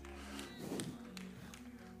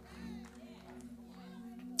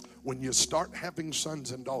 When you start having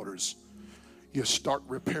sons and daughters, you start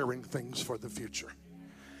repairing things for the future.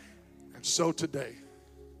 And so today,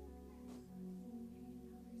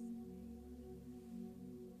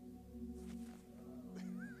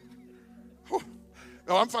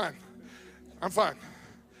 no, I'm fine. I'm fine.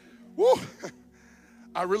 Woo.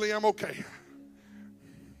 I really am okay.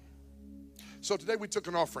 So today we took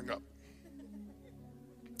an offering up.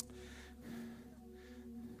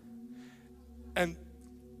 And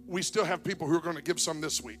we still have people who are going to give some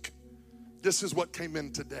this week. This is what came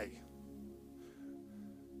in today.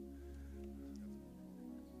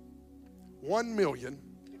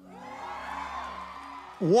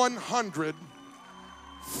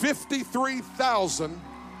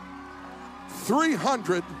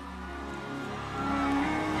 1,153,300.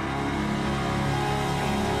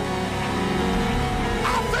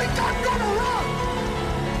 I think I'm gonna run.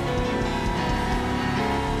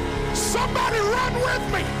 Somebody run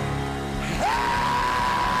with me. Hey!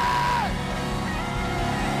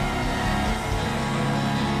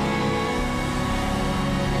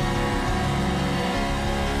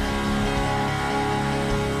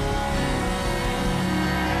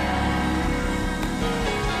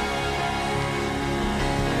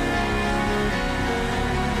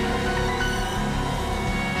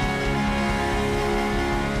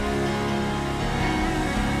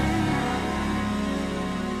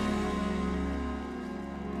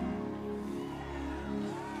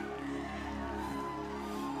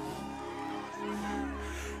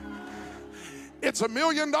 It's $1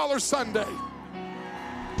 Million Sunday.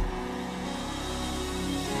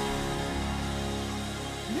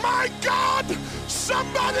 My God,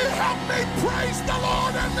 somebody help me praise the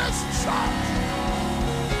Lord in this church.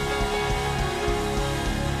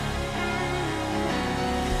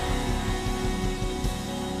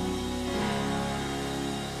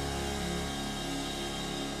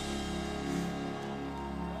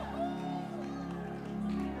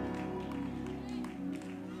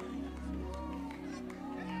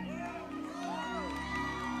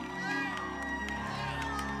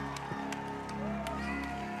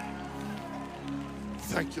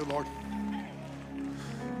 Thank you, Lord.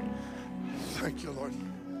 Thank you, Lord.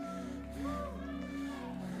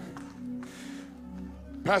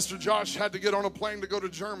 Pastor Josh had to get on a plane to go to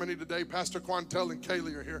Germany today. Pastor Quantel and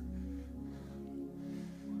Kaylee are here.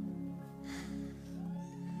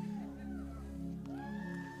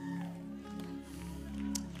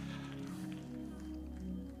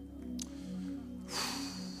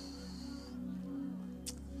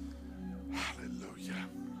 Hallelujah.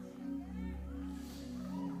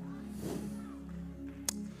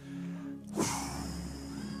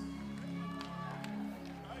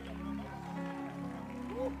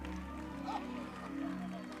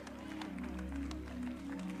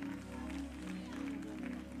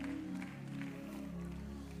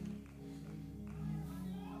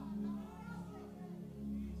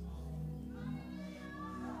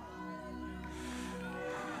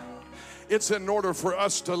 It's in order for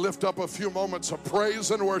us to lift up a few moments of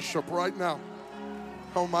praise and worship right now.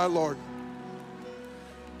 Oh, my Lord.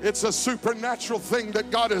 It's a supernatural thing that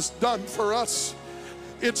God has done for us.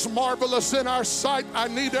 It's marvelous in our sight. I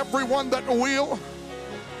need everyone that will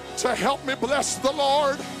to help me bless the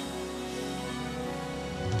Lord.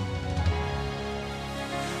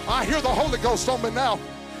 I hear the Holy Ghost on me now.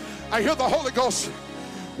 I hear the Holy Ghost.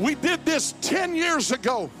 We did this 10 years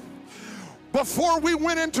ago. Before we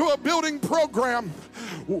went into a building program,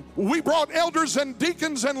 we brought elders and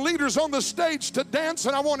deacons and leaders on the stage to dance,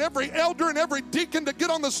 and I want every elder and every deacon to get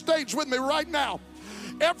on the stage with me right now.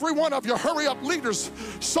 Every one of you, hurry up. Leaders,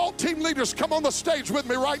 SALT team leaders, come on the stage with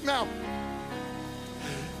me right now.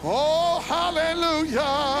 Oh,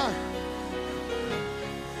 hallelujah.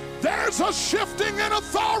 There's a shifting in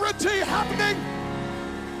authority happening.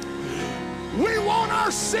 We want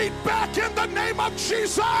our seat back in the name of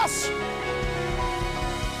Jesus.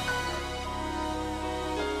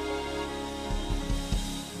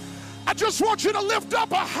 I just want you to lift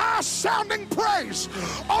up a high-sounding praise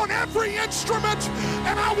on every instrument,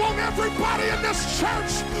 and I want everybody in this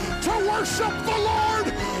church to worship the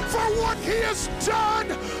Lord for what He has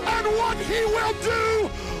done and what He will do.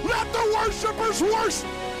 Let the worshipers worship.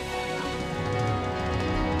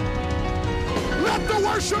 Let the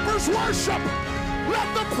worshipers worship.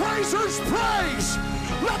 Let the praisers praise.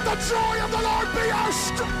 Let the joy of the Lord be our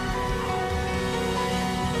strength.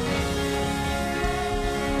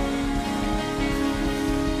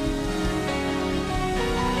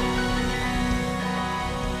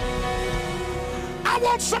 I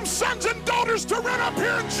want some sons and daughters to run up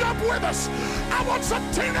here and jump with us. I want some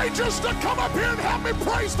teenagers to come up here and help me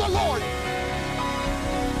praise the Lord.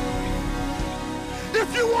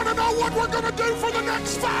 If you want to know what we're going to do for the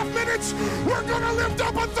next 5 minutes, we're going to lift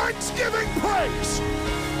up a Thanksgiving praise.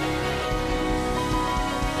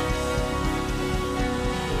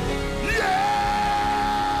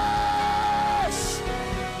 Yes!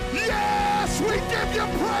 Yes! We give you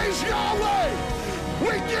praise, Yahweh.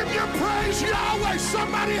 We give you praise, Yahweh.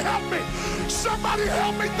 Somebody help me. Somebody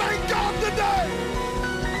help me thank God today.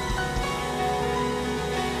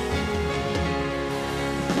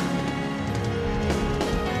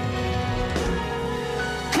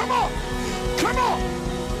 Come on. Come on.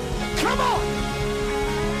 Come on.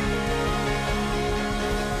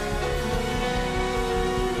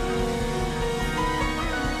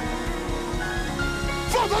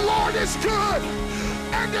 For the Lord is good,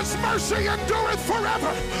 and His mercy endureth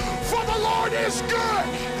forever. For the Lord is good,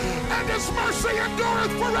 and His mercy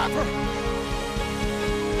endureth forever.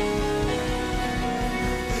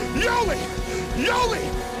 Yoli, Yoli,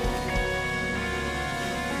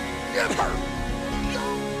 it hurt.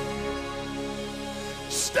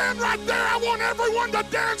 Stand right there. I want everyone to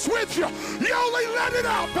dance with you. Yoli, let it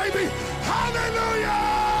out, baby.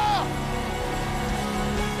 Hallelujah.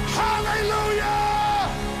 Hallelujah.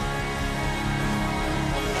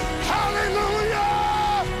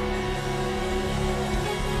 Hallelujah!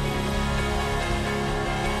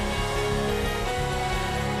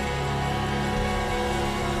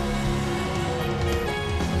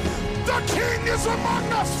 The King is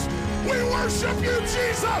among us. We worship you,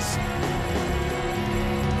 Jesus.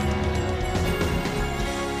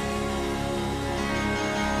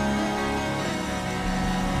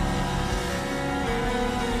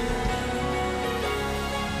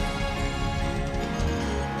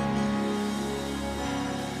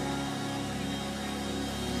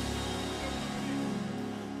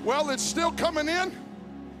 Well, it's still coming in,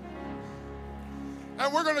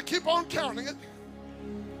 and we're going to keep on counting it.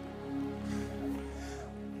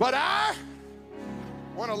 But I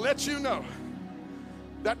want to let you know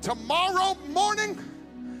that tomorrow morning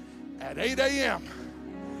at 8 a.m.,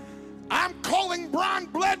 I'm calling Brian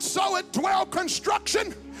Bledsoe at Dwell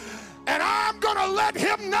Construction, and I'm going to let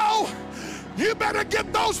him know you better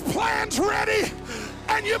get those plans ready,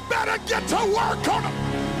 and you better get to work on them.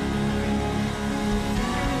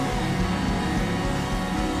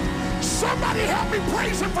 Somebody help me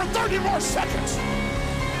praise him for 30 more seconds.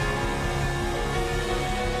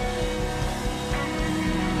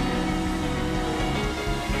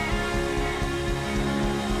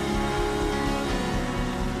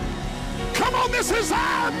 Come on, this is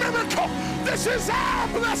our miracle. This is our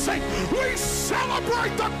blessing. We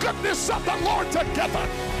celebrate the goodness of the Lord together.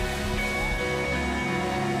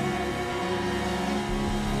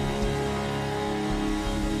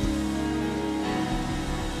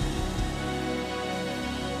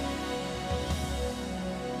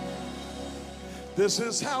 This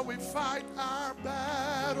is how we fight our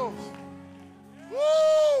battles.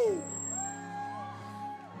 Woo!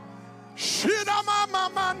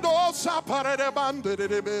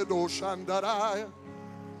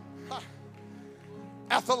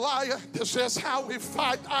 Athaliah, this is how we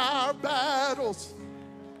fight our battles.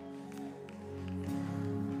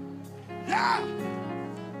 Yeah.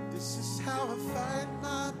 This is how I fight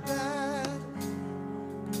my battles.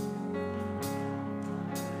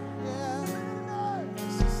 Yeah.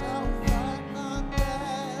 This is how I fight my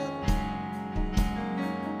battles.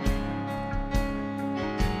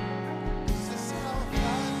 This is how I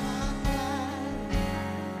fight my battles.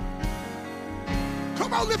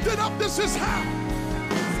 Come on, lift it up. This is how.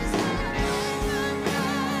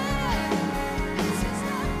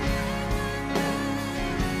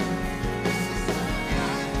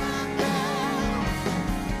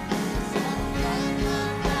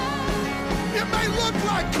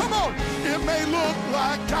 Come on, it may look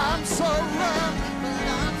like I'm surrounded, But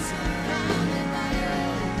I'm surrounded by you.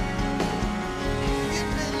 It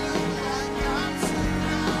may look like I'm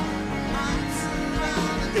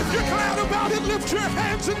surrounded. If you're glad about it, lift your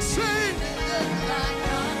hands and sing. It may look like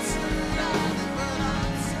I'm surrounded, but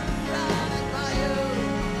I'm surrounded by you.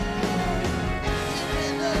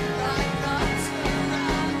 It may look like I'm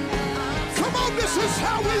surrounded. Come on, this is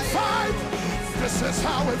how we fight. This is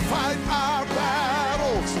how we fight our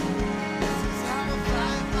battles. This is how I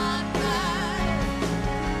fight my battles.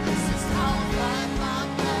 This is how I fight my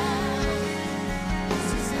battles.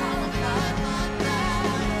 This is how I fight my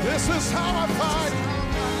battles. This is how I fight.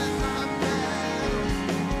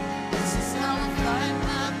 This is how I fight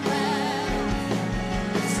my battles.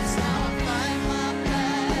 This is how I fight my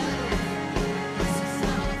battles. This is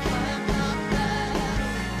how I fight my battles.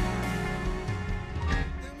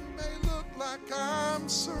 It may look like I'm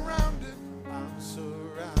surrounded. I'm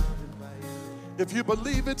surrounded by you. If you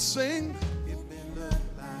believe it, sing. It may look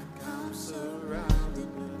like I'm surrounded,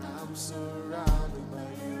 but I'm surrounded by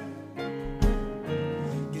you.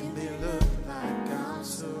 It may look like I'm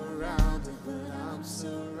surrounded, but I'm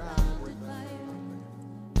surrounded by you.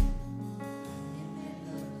 It may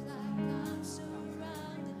look like I'm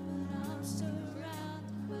surrounded, but I'm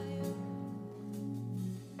surrounded by you.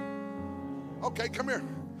 Okay, come here.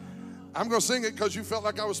 I'm going to sing it because you felt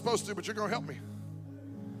like I was supposed to, but you're going to help me.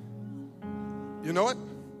 You know it?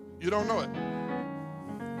 You don't know it?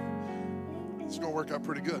 It's going to work out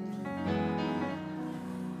pretty good.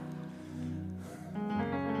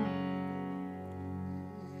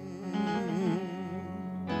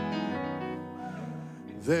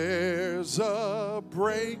 There's a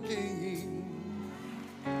breaking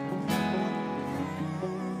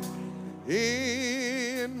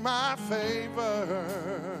in my favor.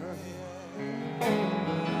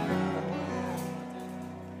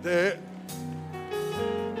 There,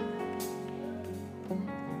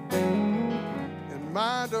 in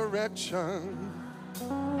my direction.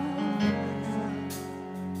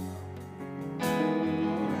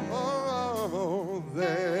 Oh,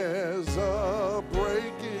 there's a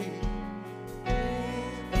breaking.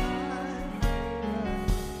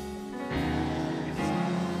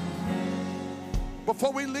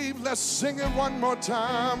 Before we leave, let's sing it one more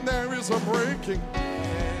time. There is a breaking.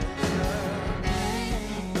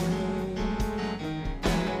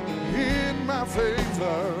 In my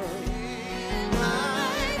favor.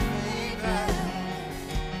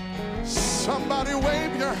 Somebody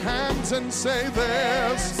wave your hands and say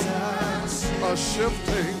there's a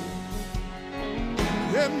shifting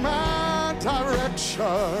in my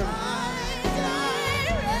direction.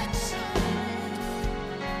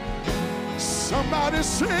 Somebody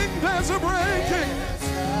sing, there's a breaking.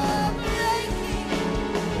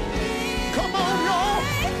 Come on, y'all.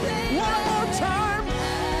 One more time.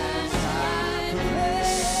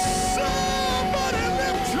 Somebody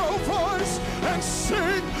lift your voice and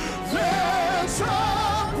sing, there's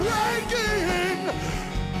a breaking.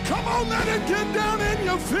 Come on, let it get down in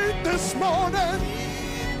your feet this morning.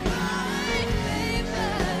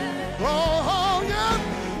 Oh, yeah.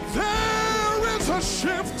 There is a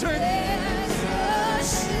shifting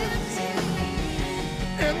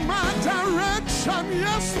in my direction.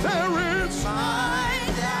 Yes, there is. My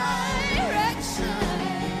direction.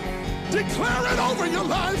 Declare it over your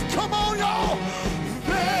life. Come on, y'all.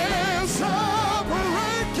 There's a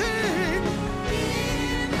breaking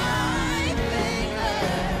In my favor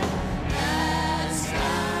as I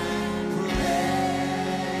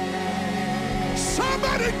pray.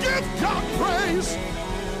 Somebody give God praise.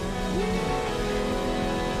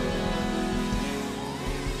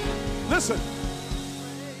 Listen.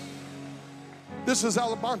 This is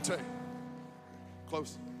Alabante.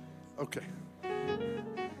 Close. Okay.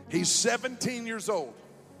 He's 17 years old.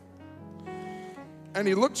 And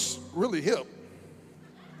he looks really hip.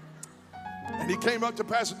 And he came up to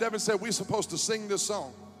Pastor Devin and said, we're supposed to sing this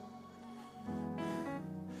song.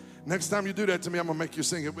 Next time you do that to me, I'm going to make you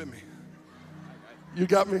sing it with me. You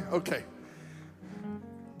got me? Okay.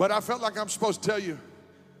 But I felt like I'm supposed to tell you,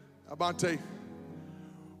 Alabante,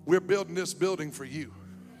 we're building this building for you.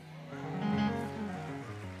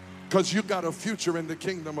 Because you got a future in the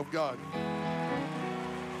kingdom of God.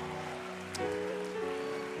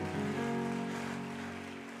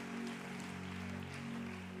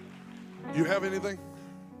 You have anything?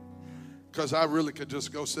 Because I really could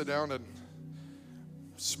just go sit down and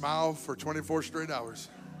smile for 24 straight hours.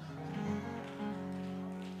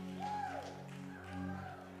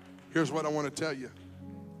 Here's what I want to tell you.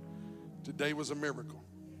 Today was a miracle.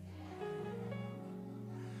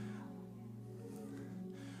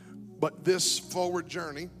 But this forward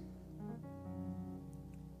journey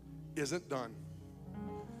isn't done.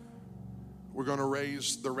 We're going to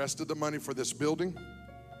raise the rest of the money for this building.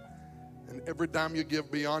 And every dime you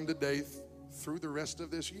give beyond today through the rest of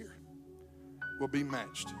this year will be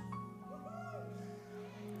matched.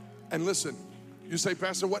 And listen, you say,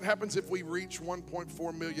 Pastor, what happens if we reach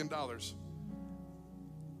 $1.4 million?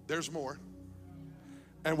 There's more.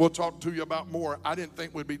 And we'll talk to you about more. I didn't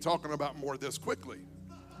think we'd be talking about more this quickly.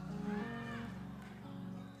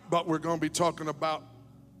 But we're going to be talking about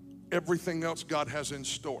everything else God has in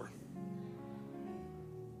store.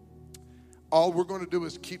 All we're going to do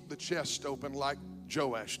is keep the chest open like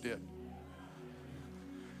Joash did.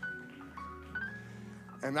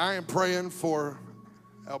 And I am praying for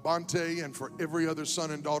Albante and for every other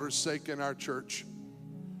son and daughter's sake in our church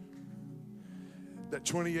that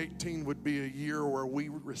 2018 would be a year where we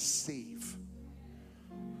receive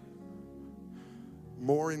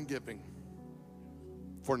more in giving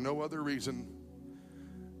for no other reason,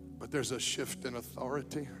 but there's a shift in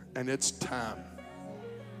authority and it's time.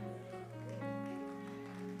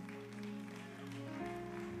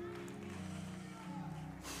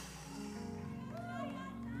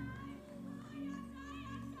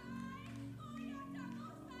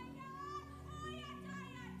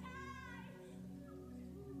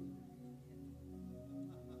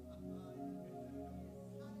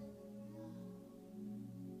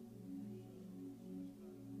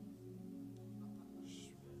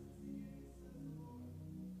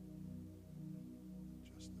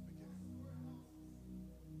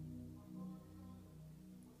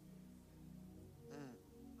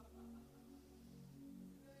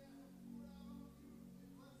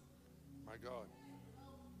 My God.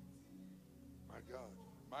 My God.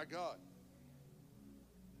 My God.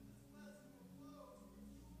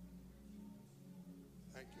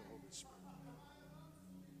 Thank you, Holy Spirit.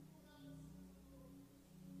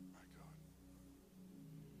 My God.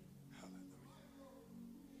 Hallelujah.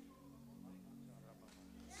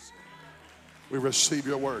 We receive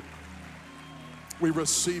your word. We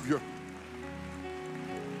receive your.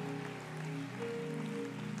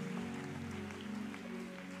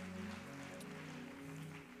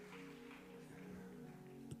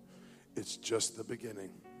 It's just the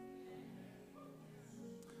beginning.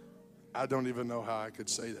 I don't even know how I could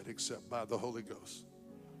say that except by the Holy Ghost.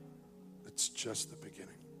 It's just the beginning.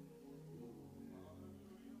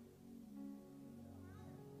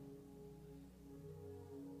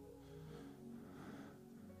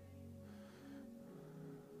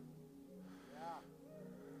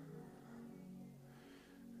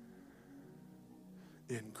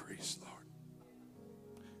 Increase, Lord.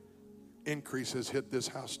 Increase has hit this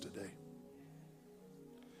house today.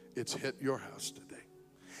 It's hit your house today.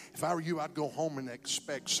 If I were you, I'd go home and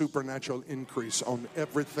expect supernatural increase on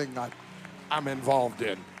everything I'm involved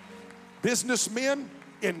in. Businessmen,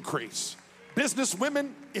 increase.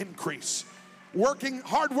 Businesswomen, increase.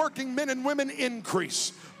 Hardworking men and women,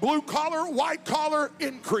 increase. Blue collar, white collar,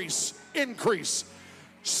 increase. Increase.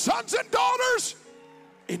 Sons and daughters,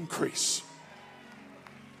 increase.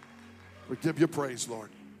 We give you praise, Lord.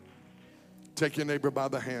 Take your neighbor by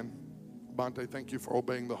the hand. Bonte, thank you for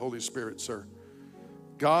obeying the Holy Spirit, sir.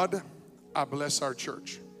 God, I bless our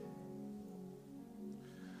church.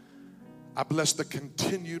 I bless the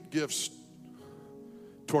continued gifts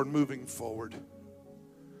toward moving forward.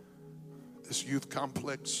 This youth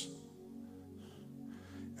complex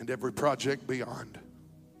and every project beyond.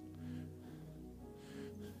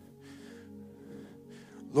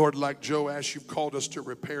 Lord, like Joash, you've called us to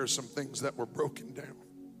repair some things that were broken down.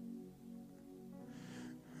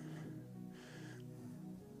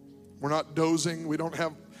 We're not dozing. We don't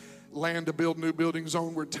have land to build new buildings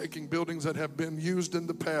on. We're taking buildings that have been used in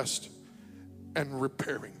the past and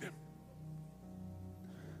repairing them.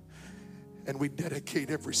 And we dedicate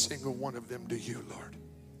every single one of them to you, Lord.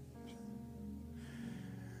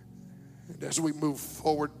 And as we move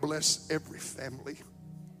forward, bless every family.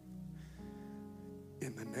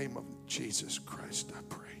 In the name of Jesus Christ, I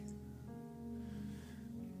pray.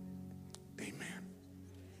 Amen.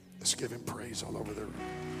 Let's give him praise all over the room.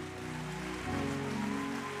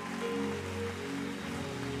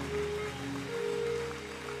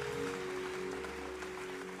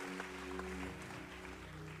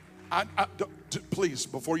 Please,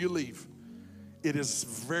 before you leave, it is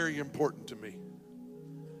very important to me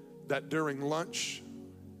that during lunch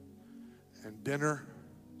and dinner,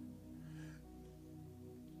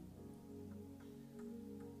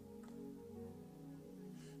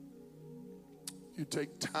 you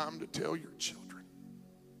take time to tell your children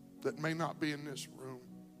that may not be in this room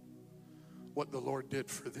what the Lord did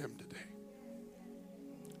for them today.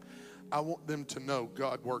 I want them to know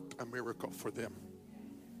God worked a miracle for them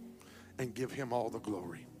and give him all the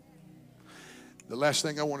glory. The last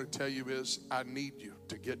thing I want to tell you is I need you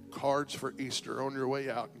to get cards for Easter on your way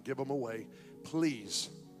out and give them away. Please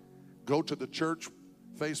go to the church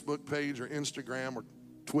Facebook page or Instagram or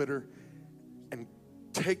Twitter and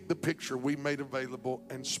take the picture we made available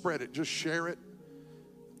and spread it. Just share it.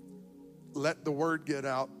 Let the word get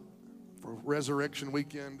out for Resurrection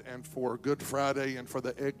Weekend and for Good Friday and for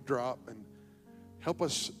the egg drop, and help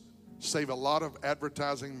us save a lot of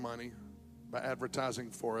advertising money by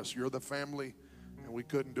advertising for us. You're the family, and we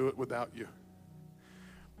couldn't do it without you.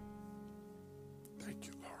 Thank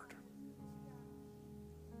you, Lord.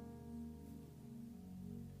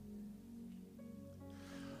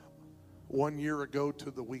 One year ago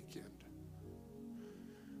to the weekend,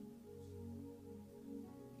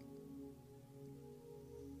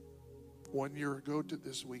 one year ago to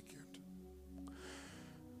this weekend,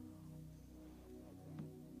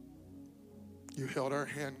 you held our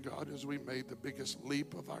hand, God, as we made the biggest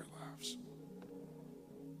leap of our lives.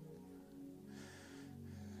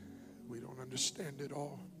 We don't understand it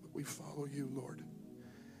all, but we follow you, Lord.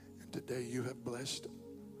 And today you have blessed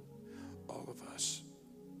all of us.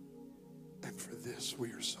 And for this,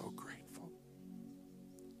 we are so grateful.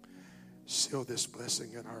 Seal this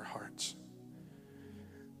blessing in our hearts.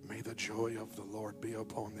 May the joy of the Lord be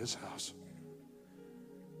upon this house.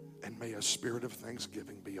 And may a spirit of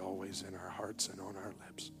thanksgiving be always in our hearts and on our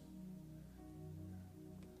lips.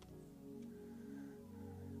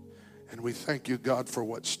 And we thank you, God, for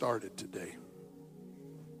what started today.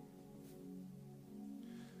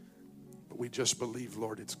 But we just believe,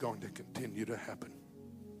 Lord, it's going to continue to happen.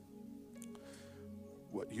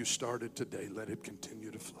 What you started today, let it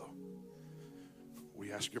continue to flow.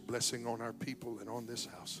 We ask your blessing on our people and on this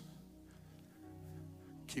house.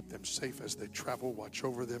 Keep them safe as they travel. Watch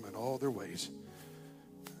over them in all their ways.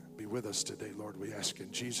 Be with us today, Lord, we ask in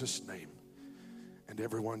Jesus' name. And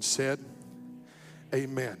everyone said,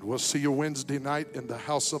 amen. We'll see you Wednesday night in the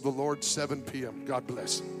house of the Lord, 7 p.m. God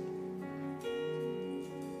bless.